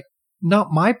 all right,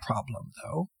 not my problem,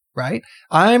 though, right?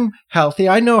 I'm healthy.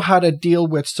 I know how to deal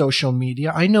with social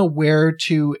media. I know where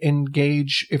to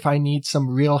engage if I need some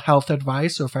real health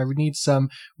advice or if I need some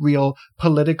real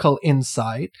political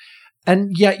insight.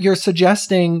 And yet you're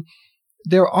suggesting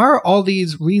there are all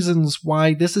these reasons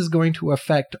why this is going to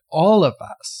affect all of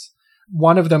us.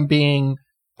 One of them being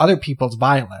other people's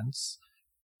violence.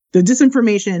 The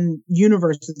disinformation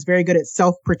universe is very good at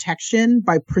self-protection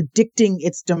by predicting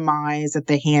its demise at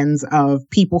the hands of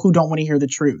people who don't want to hear the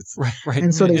truth. Right.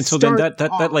 And so then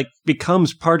that like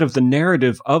becomes part of the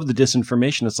narrative of the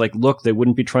disinformation. It's like, look, they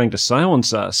wouldn't be trying to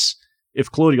silence us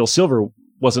if colloidal silver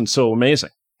wasn't so amazing.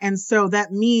 And so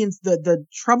that means the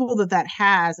trouble that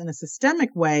has in a systemic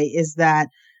way is that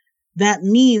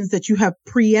means that you have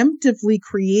preemptively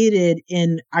created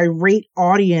an irate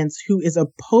audience who is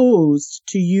opposed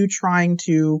to you trying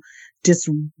to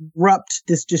disrupt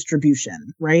this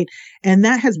distribution, right? And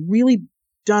that has really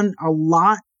done a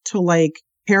lot to like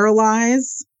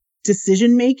paralyze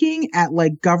decision making at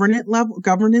like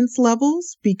governance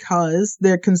levels, because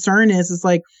their concern is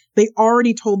like they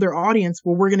already told their audience,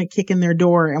 well, we're going to kick in their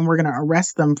door and we're going to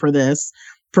arrest them for this,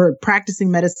 for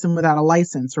practicing medicine without a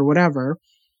license or whatever.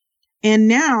 And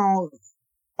now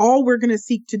all we're going to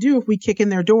seek to do if we kick in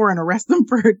their door and arrest them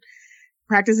for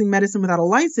practicing medicine without a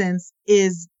license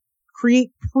is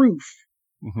create proof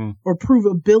or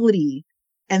provability.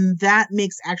 And that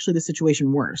makes actually the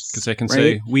situation worse. Because they can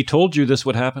say, we told you this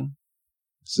would happen.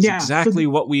 This is exactly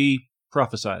what we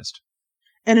prophesized.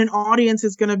 And an audience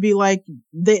is going to be like,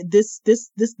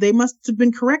 they must have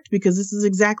been correct because this is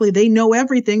exactly, they know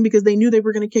everything because they knew they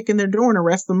were going to kick in their door and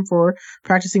arrest them for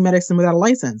practicing medicine without a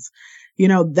license. You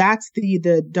know, that's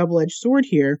the double-edged sword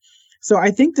here. So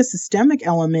I think the systemic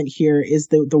element here is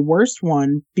the worst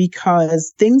one,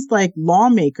 because things like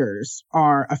lawmakers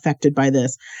are affected by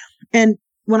this. And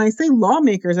when I say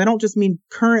lawmakers, I don't just mean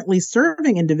currently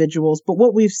serving individuals, but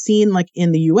what we've seen like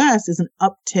in the US is an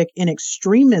uptick in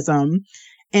extremism,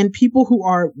 and people who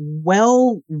are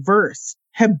well versed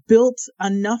have built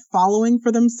enough following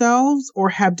for themselves or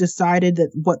have decided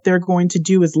that what they're going to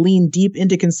do is lean deep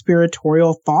into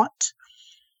conspiratorial thought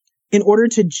in order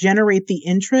to generate the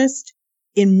interest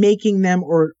in making them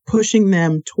or pushing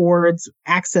them towards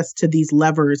access to these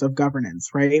levers of governance,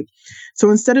 right? So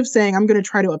instead of saying, I'm going to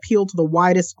try to appeal to the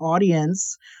widest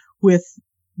audience with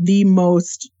the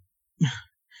most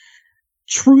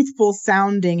truthful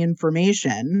sounding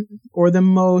information or the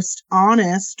most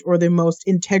honest or the most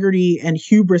integrity and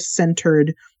hubris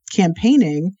centered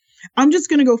campaigning, I'm just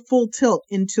going to go full tilt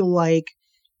into like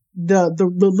the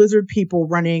lizard people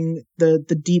running the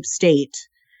deep state.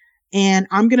 And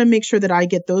I'm going to make sure that I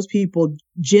get those people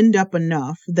ginned up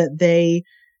enough that they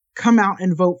come out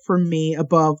and vote for me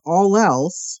above all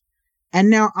else. And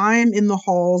now I'm in the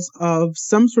halls of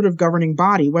some sort of governing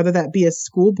body, whether that be a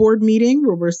school board meeting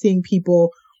where we're seeing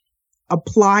people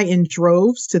apply in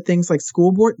droves to things like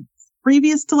school board.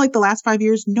 Previous to like the last 5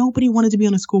 years, nobody wanted to be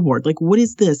on a school board. Like, what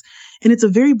is this? And it's a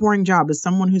very boring job as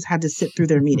someone who's had to sit through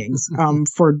their meetings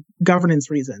for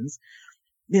governance reasons.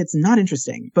 It's not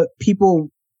interesting, but people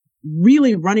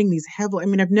really running these heavily. I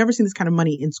mean, I've never seen this kind of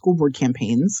money in school board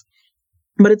campaigns,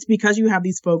 but it's because you have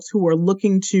these folks who are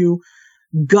looking to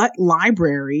gut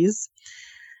libraries.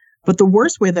 But the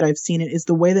worst way that I've seen it is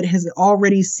the way that has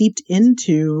already seeped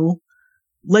into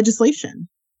legislation,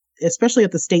 especially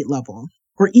at the state level,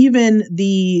 or even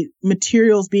the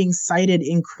materials being cited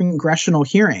in congressional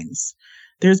hearings.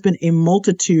 There's been a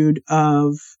multitude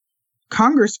of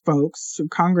Congress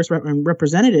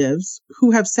representatives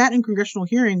who have sat in congressional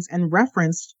hearings and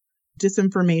referenced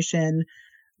disinformation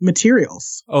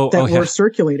materials that were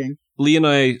circulating. Lee and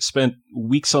I spent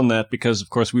weeks on that because, of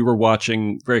course, we were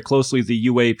watching very closely the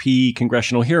UAP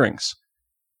congressional hearings.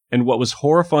 And what was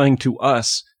horrifying to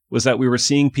us was that we were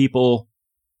seeing people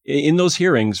in those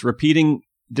hearings repeating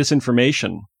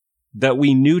disinformation that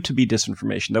we knew to be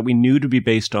disinformation, that we knew to be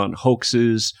based on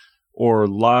hoaxes or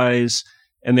lies.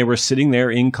 And they were sitting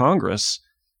there in Congress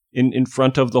in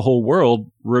front of the whole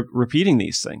world repeating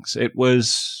these things. It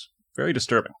was very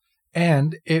disturbing.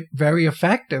 And it very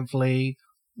effectively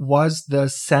was the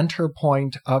center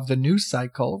point of the news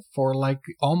cycle for like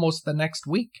almost the next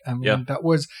week. I mean,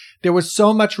 there was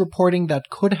so much reporting that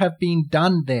could have been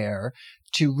done there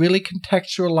to really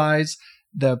contextualize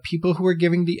the people who were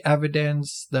giving the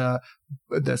evidence, the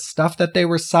stuff that they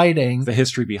were citing. The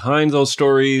history behind those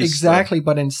stories. Exactly.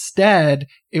 But instead,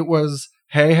 it was,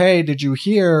 hey, did you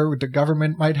hear the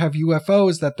government might have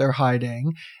UFOs that they're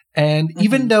hiding? And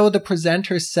even though the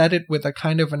presenter said it with a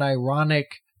kind of an ironic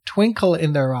twinkle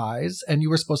in their eyes, and you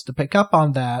were supposed to pick up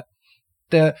on that,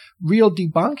 the real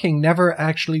debunking never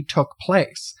actually took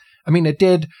place. I mean, it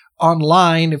did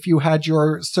online if you had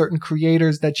your certain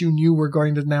creators that you knew were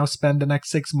going to now spend the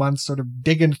next 6 months sort of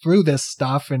digging through this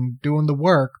stuff and doing the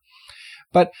work.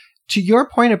 But to your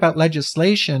point about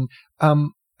legislation,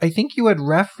 I think you had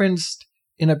referenced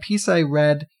in a piece I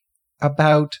read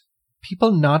about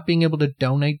people not being able to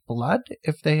donate blood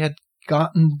if they had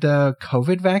gotten the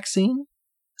COVID vaccine.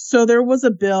 So there was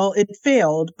a bill, it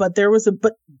failed, but there was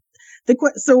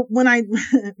so when I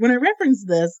referenced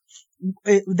this,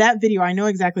 that video, I know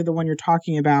exactly the one you're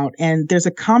talking about. And there's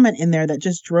a comment in there that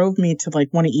just drove me to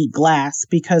like want to eat glass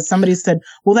because somebody said,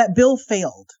 well, that bill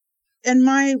failed. And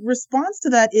my response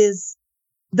to that is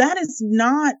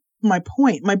not my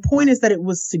point. My point is that it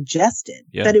was suggested,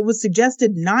 that it was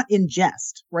suggested not in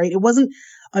jest, right? It wasn't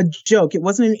a joke. It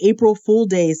wasn't an April Fool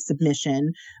Day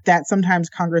submission that sometimes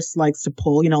Congress likes to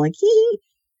pull, like,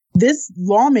 this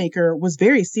lawmaker was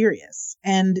very serious.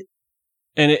 And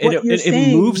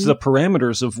it moves the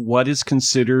parameters of what is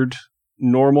considered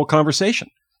normal conversation.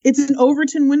 It's an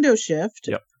Overton window shift.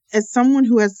 Yep. As someone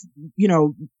who has,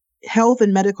 health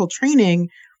and medical training,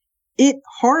 it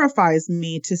horrifies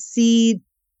me to see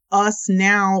us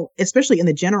now, especially in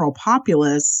the general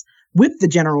populace,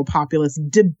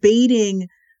 debating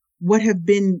what have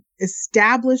been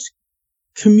established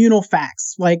communal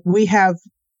facts. Like we have,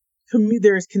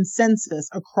 there is consensus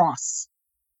across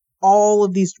all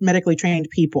of these medically trained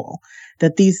people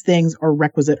that these things are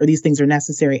requisite or these things are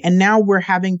necessary. And now we're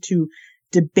having to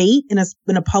debate in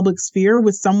a public sphere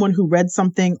with someone who read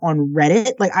something on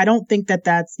Reddit. Like, I don't think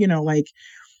that's,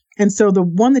 and so the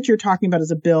one that you're talking about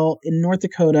is a bill in North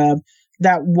Dakota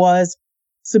that was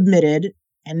submitted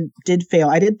and did fail.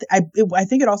 I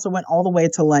think it also went all the way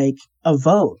to like a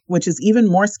vote, which is even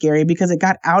more scary because it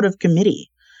got out of committee.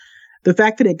 The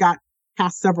fact that it got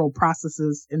past several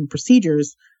processes and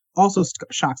procedures also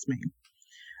shocks me.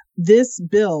 This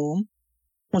bill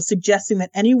was suggesting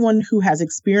that anyone who has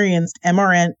experienced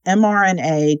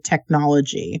mRNA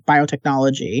technology,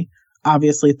 biotechnology,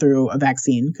 obviously through a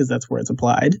vaccine, because that's where it's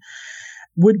applied,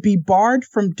 would be barred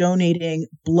from donating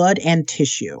blood and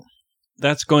tissue.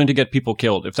 That's going to get people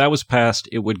killed. If that was passed,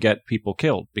 it would get people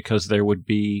killed because there would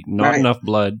be not enough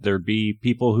blood. There'd be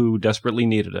people who desperately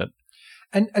needed it.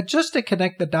 And just to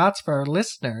connect the dots for our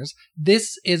listeners,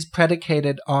 this is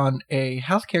predicated on a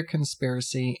healthcare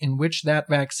conspiracy in which that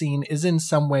vaccine is in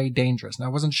some way dangerous. Now, I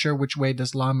wasn't sure which way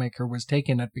this lawmaker was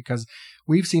taking it because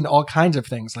we've seen all kinds of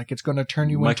things, like it's going to turn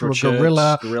you into a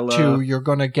gorilla, to you're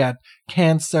going to get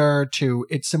cancer, to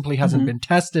it simply hasn't been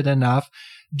tested enough.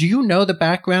 Do you know the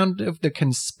background of the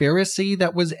conspiracy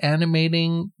that was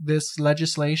animating this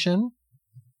legislation?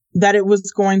 That it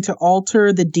was going to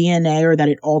alter the DNA or that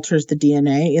it alters the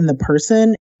DNA in the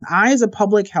person. I, as a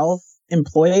public health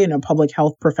employee and a public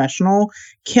health professional,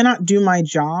 cannot do my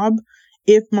job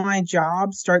if my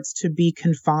job starts to be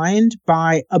confined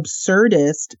by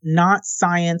absurdist, not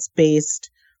science-based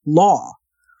law.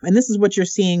 And this is what you're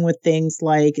seeing with things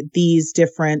like these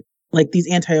different, like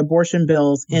these anti-abortion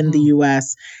bills in the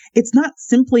US. It's not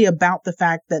simply about the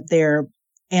fact that they're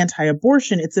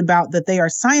anti-abortion. It's about that they are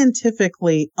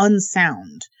scientifically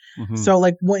unsound. So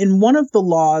like in one of the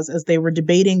laws, as they were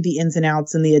debating the ins and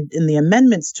outs in the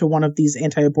amendments to one of these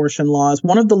anti-abortion laws,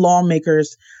 one of the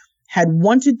lawmakers had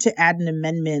wanted to add an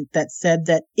amendment that said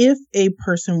that if a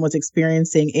person was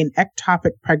experiencing an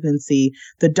ectopic pregnancy,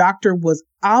 the doctor was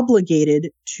obligated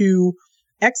to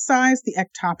excise the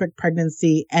ectopic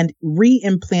pregnancy and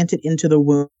re-implant it into the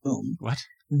womb. What?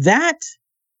 That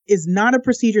is not a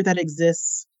procedure that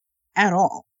exists at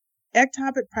all.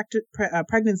 Ectopic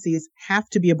pregnancies have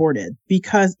to be aborted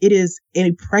because it is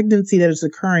a pregnancy that is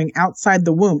occurring outside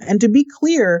the womb. And to be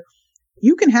clear,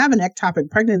 you can have an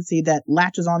ectopic pregnancy that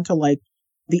latches onto like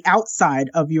the outside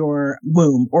of your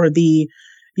womb or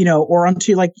or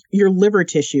onto like your liver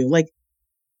tissue. Like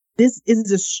this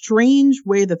is a strange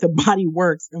way that the body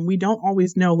works. And we don't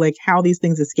always know like how these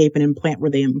things escape and implant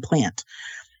where they implant.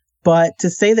 But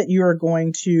to say that you are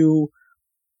going to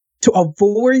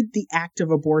avoid the act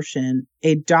of abortion,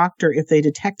 a doctor, if they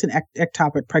detect an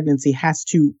ectopic pregnancy, has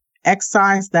to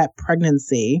excise that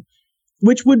pregnancy,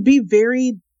 which would be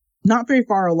not very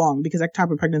far along because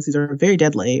ectopic pregnancies are very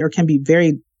deadly or can be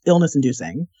very illness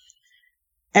inducing.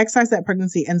 Excise that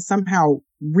pregnancy and somehow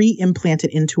re-implant it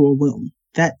into a womb.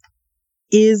 That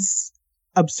is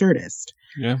absurdist.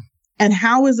 Yeah. And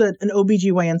how is an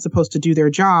OBGYN supposed to do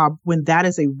their job when that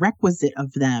is a requisite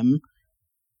of them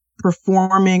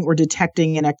performing or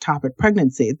detecting an ectopic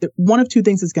pregnancy? One of two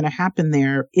things is going to happen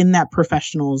there in that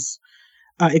professional's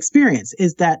experience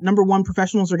is that, number one,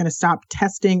 professionals are going to stop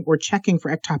testing or checking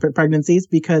for ectopic pregnancies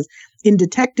because in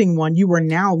detecting one, you are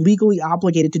now legally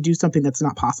obligated to do something that's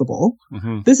not possible.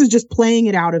 Mm-hmm. This is just playing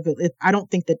it out of it.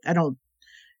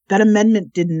 That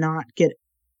amendment did not get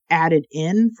added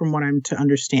in from what I'm to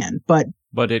understand, but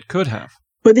it could have.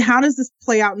 But how does this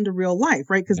play out into real life,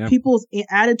 right? Because people's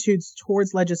attitudes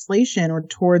towards legislation or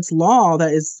towards law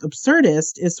that is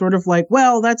absurdist is sort of like,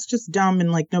 well, that's just dumb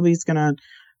and like nobody's going to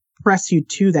press you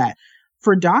to that.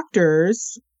 For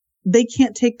doctors, they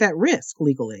can't take that risk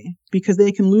legally because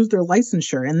they can lose their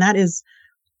licensure. And that is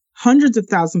hundreds of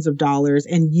thousands of dollars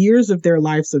and years of their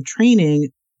lives of training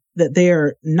that they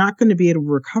are not going to be able to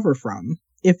recover from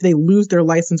if they lose their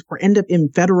license or end up in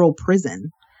federal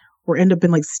prison or end up in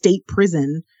like state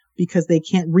prison because they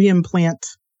can't reimplant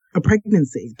a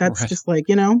pregnancy. That's just like,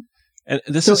 And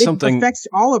this is something it affects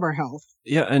all of our health.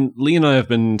 Yeah, and Lee and I have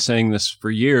been saying this for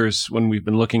years when we've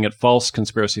been looking at false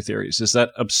conspiracy theories, is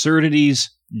that absurdities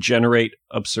generate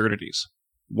absurdities.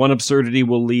 One absurdity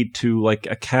will lead to like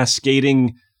a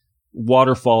cascading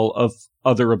waterfall of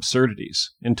other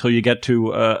absurdities until you get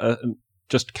to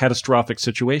just catastrophic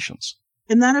situations.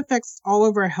 And that affects all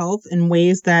of our health in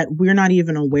ways that we're not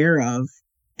even aware of.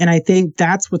 And I think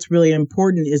that's what's really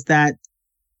important is that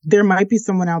there might be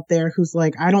someone out there who's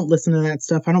like, I don't listen to that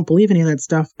stuff. I don't believe any of that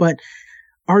stuff. But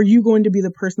are you going to be the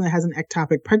person that has an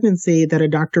ectopic pregnancy that a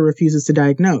doctor refuses to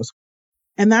diagnose?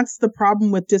 And that's the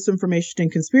problem with disinformation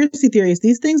and conspiracy theories.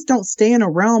 These things don't stay in a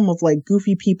realm of like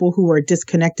goofy people who are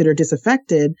disconnected or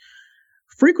disaffected.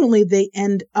 Frequently, they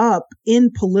end up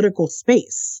in political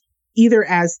space, either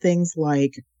as things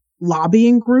like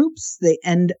lobbying groups. They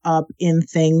end up in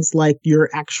things like your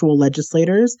actual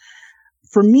legislators.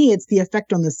 For me, it's the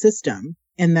effect on the system.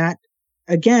 And that,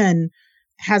 again,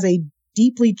 has a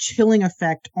deeply chilling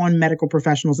effect on medical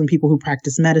professionals and people who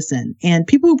practice medicine. And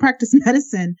people who practice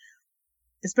medicine,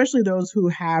 especially those who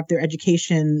have their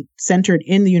education centered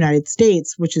in the United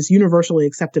States, which is universally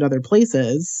accepted other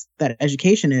places that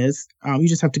education is, you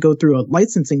just have to go through a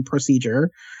licensing procedure.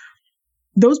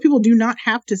 Those people do not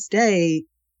have to stay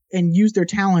and use their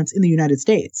talents in the United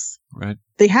States. Right.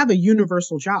 They have a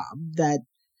universal job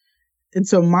and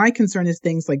so my concern is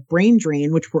things like brain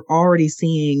drain, which we're already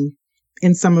seeing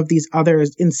in some of these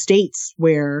others in states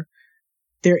where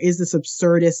there is this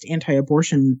absurdist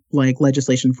anti-abortion like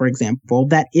legislation, for example,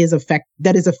 that is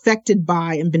affected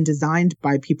by and been designed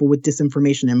by people with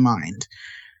disinformation in mind.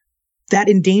 That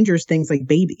endangers things like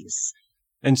babies.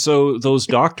 And so those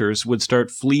doctors would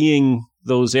start fleeing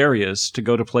those areas to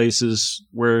go to places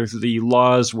where the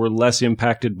laws were less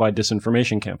impacted by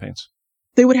disinformation campaigns.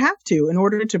 They would have to. In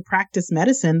order to practice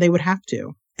medicine, they would have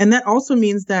to. And that also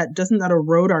means doesn't that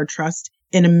erode our trust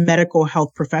in medical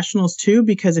health professionals too?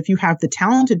 Because if you have the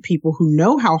talented people who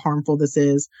know how harmful this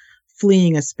is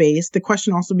fleeing a space, the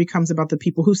question also becomes about the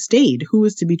people who stayed. Who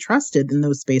is to be trusted in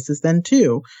those spaces then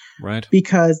too? Right.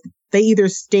 Because they either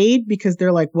stayed because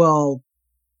they're like, well,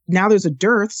 now there's a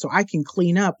dearth, so I can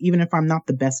clean up even if I'm not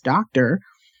the best doctor.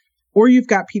 Or you've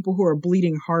got people who are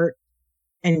bleeding heart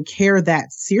and care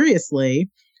that seriously.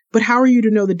 But how are you to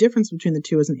know the difference between the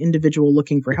two as an individual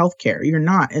looking for healthcare? You're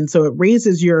not. And so it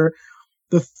raises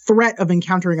the threat of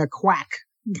encountering a quack,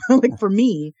 like for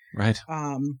me. Right.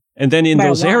 And then in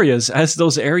those areas, as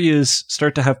those areas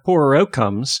start to have poorer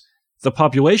outcomes, the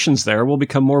populations there will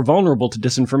become more vulnerable to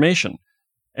disinformation.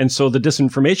 And so the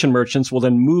disinformation merchants will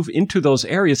then move into those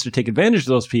areas to take advantage of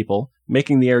those people,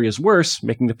 making the areas worse,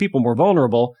 making the people more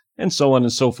vulnerable, and so on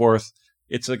and so forth.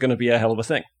 It's going to be a hell of a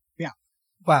thing. Yeah.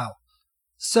 Wow.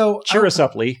 So cheer us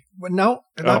up, Lee. No,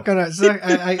 I'm not going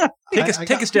to.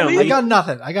 Take us down, Lee. I got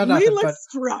nothing. Lee looks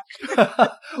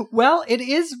struck. Well, it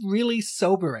is really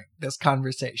sobering, this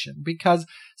conversation, because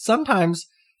sometimes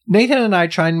Nathan and I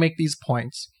try and make these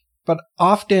points, but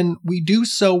often we do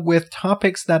so with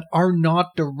topics that are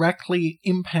not directly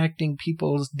impacting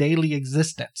people's daily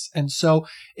existence. And so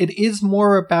it is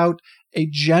more about a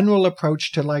general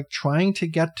approach to like trying to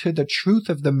get to the truth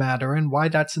of the matter and why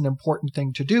that's an important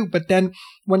thing to do. But then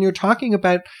when you're talking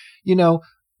about,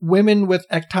 women with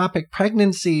ectopic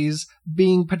pregnancies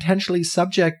being potentially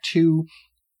subject to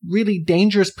really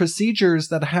dangerous procedures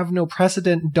that have no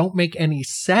precedent and don't make any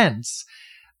sense,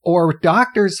 or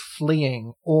doctors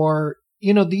fleeing, or,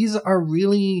 these are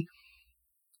really,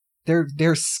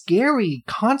 they're scary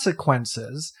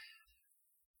consequences.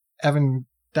 Evan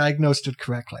diagnosed it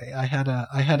correctly. I had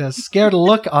a scared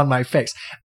look on my face.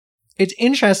 It's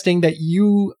interesting that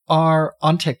you are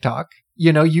on TikTok.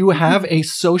 You have a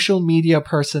social media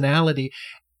personality.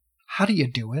 How do you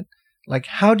do it? Like,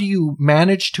 how do you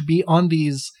manage to be on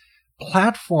these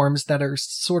platforms that are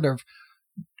sort of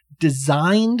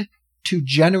designed to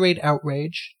generate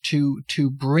outrage, to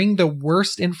bring the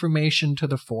worst information to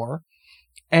the fore?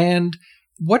 And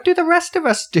what do the rest of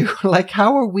us do? Like,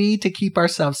 how are we to keep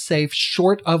ourselves safe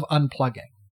short of unplugging?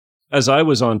 As I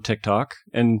was on TikTok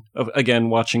and again,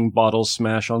 watching bottles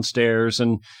smash on stairs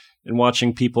and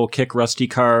watching people kick rusty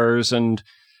cars and,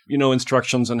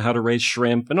 instructions on how to raise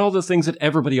shrimp and all the things that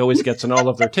everybody always gets in all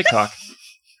of their TikTok.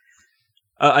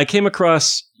 I came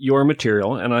across your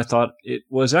material and I thought it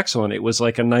was excellent. It was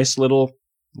like a nice little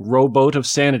rowboat of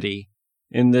sanity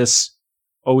in this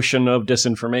ocean of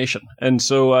disinformation. And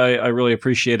so I really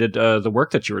appreciated the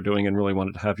work that you were doing and really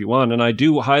wanted to have you on. And I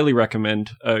do highly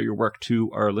recommend your work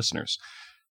to our listeners.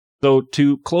 So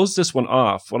to close this one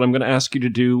off, what I'm going to ask you to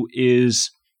do is,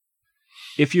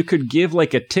 if you could give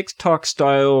like a TikTok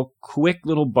style quick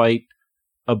little bite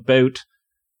about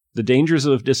the dangers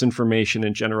of disinformation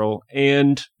in general,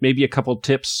 and maybe a couple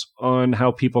tips on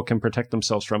how people can protect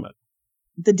themselves from it.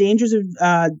 The dangers of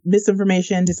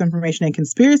misinformation, disinformation, and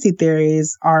conspiracy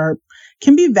theories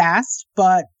can be vast,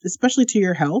 but especially to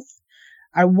your health.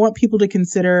 I want people to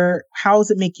consider, how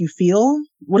does it make you feel?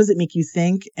 What does it make you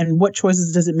think? And what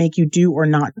choices does it make you do or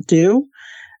not do?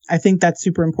 I think that's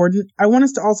super important. I want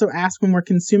us to also ask, when we're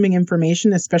consuming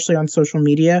information, especially on social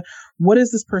media, what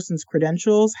is this person's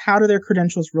credentials? How do their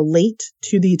credentials relate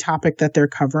to the topic that they're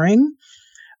covering?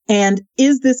 And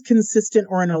is this consistent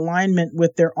or in alignment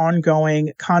with their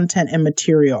ongoing content and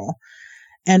material?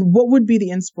 And what would be the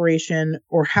inspiration,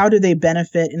 or how do they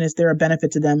benefit? And is there a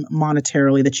benefit to them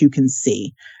monetarily that you can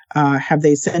see? Have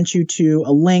they sent you to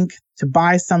a link to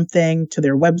buy something, to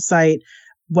their website?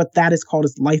 What that is called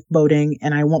is lifeboating.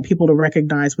 And I want people to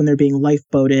recognize when they're being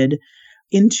lifeboated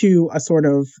into a sort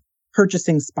of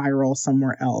purchasing spiral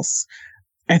somewhere else.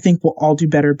 I think we'll all do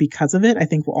better because of it. I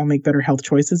think we'll all make better health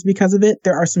choices because of it.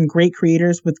 There are some great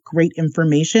creators with great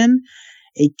information.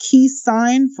 A key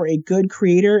sign for a good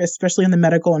creator, especially in the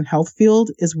medical and health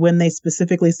field, is when they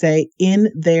specifically say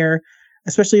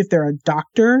especially if they're a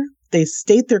doctor, they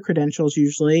state their credentials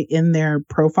usually in their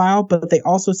profile, but they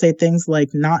also say things like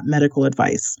not medical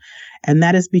advice. And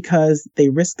that is because they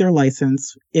risk their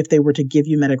license if they were to give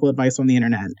you medical advice on the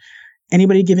internet.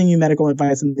 Anybody giving you medical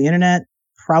advice on the internet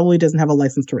probably doesn't have a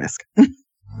license to risk.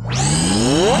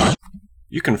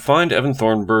 You can find Evan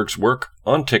Thornburg's work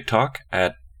on TikTok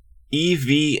at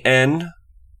EVN,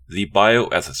 the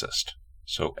bioethicist.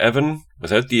 So Evan,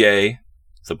 without the A,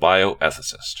 the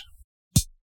bioethicist.